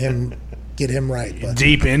best to get him right. But.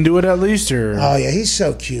 Deep into it, at least? Or? Oh, yeah. He's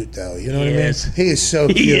so cute, though. You know what I mean? He is so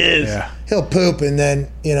cute. He is. Yeah. He'll poop and then,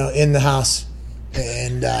 in the house.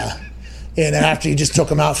 And after you just took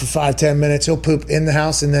him out for 5-10 minutes, he'll poop in the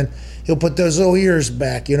house and then he'll put those little ears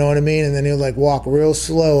back, you know what I mean? And then he'll walk real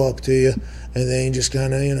slow up to you. And then he just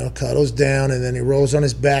kind of, cuddles down and then he rolls on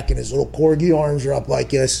his back and his little corgi arms are up like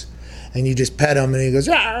this. And you just pet him and he goes,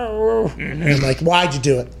 and I'm like, why'd you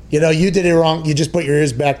do it? You did it wrong. You just put your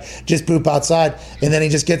ears back, just poop outside. And then he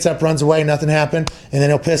just gets up, runs away, nothing happened. And then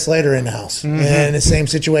he'll piss later in the house. And the same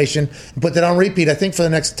situation. Put that on repeat, I think, for the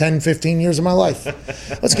next 10, 15 years of my life.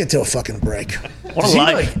 Let's get to a fucking break. Does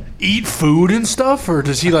he eat food and stuff, or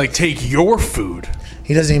does he take your food?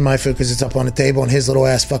 He doesn't eat my food because it's up on the table and his little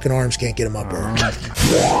ass fucking arms can't get him up there.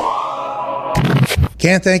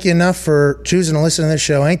 Can't thank you enough for choosing to listen to this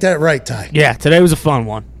show. Ain't that right, Ty? Yeah, today was a fun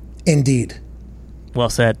one. Indeed. Well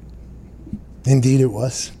said. Indeed it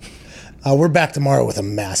was. We're back tomorrow with a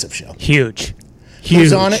massive show. Huge.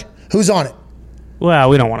 Who's on it? Well,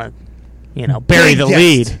 we don't want to, bury the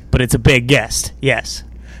lead, but it's a big guest. Yes.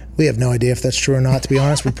 We have no idea if that's true or not, to be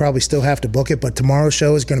honest. We probably still have to book it, but tomorrow's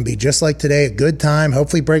show is going to be just like today, a good time,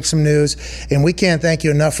 hopefully break some news, and we can't thank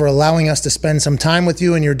you enough for allowing us to spend some time with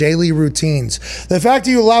you in your daily routines. The fact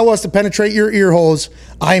that you allow us to penetrate your ear holes,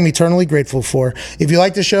 I am eternally grateful for. If you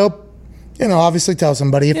like the show, obviously tell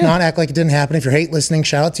somebody. If not, act like it didn't happen. If you hate listening,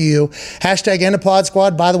 shout out to you. Hashtag Endapod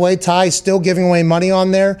Squad. By the way, Ty is still giving away money on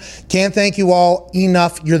there. Can't thank you all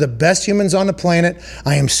enough. You're the best humans on the planet.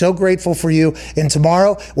 I am so grateful for you. And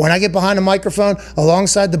tomorrow, when I get behind a microphone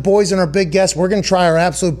alongside the boys and our big guests, we're going to try our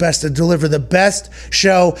absolute best to deliver the best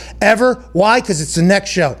show ever. Why? Because it's the next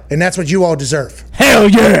show, and that's what you all deserve. Hell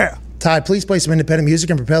yeah! Ty, please play some independent music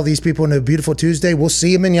and propel these people into a beautiful Tuesday. We'll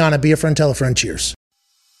see you manana. Be a friend, tell a friend. Cheers.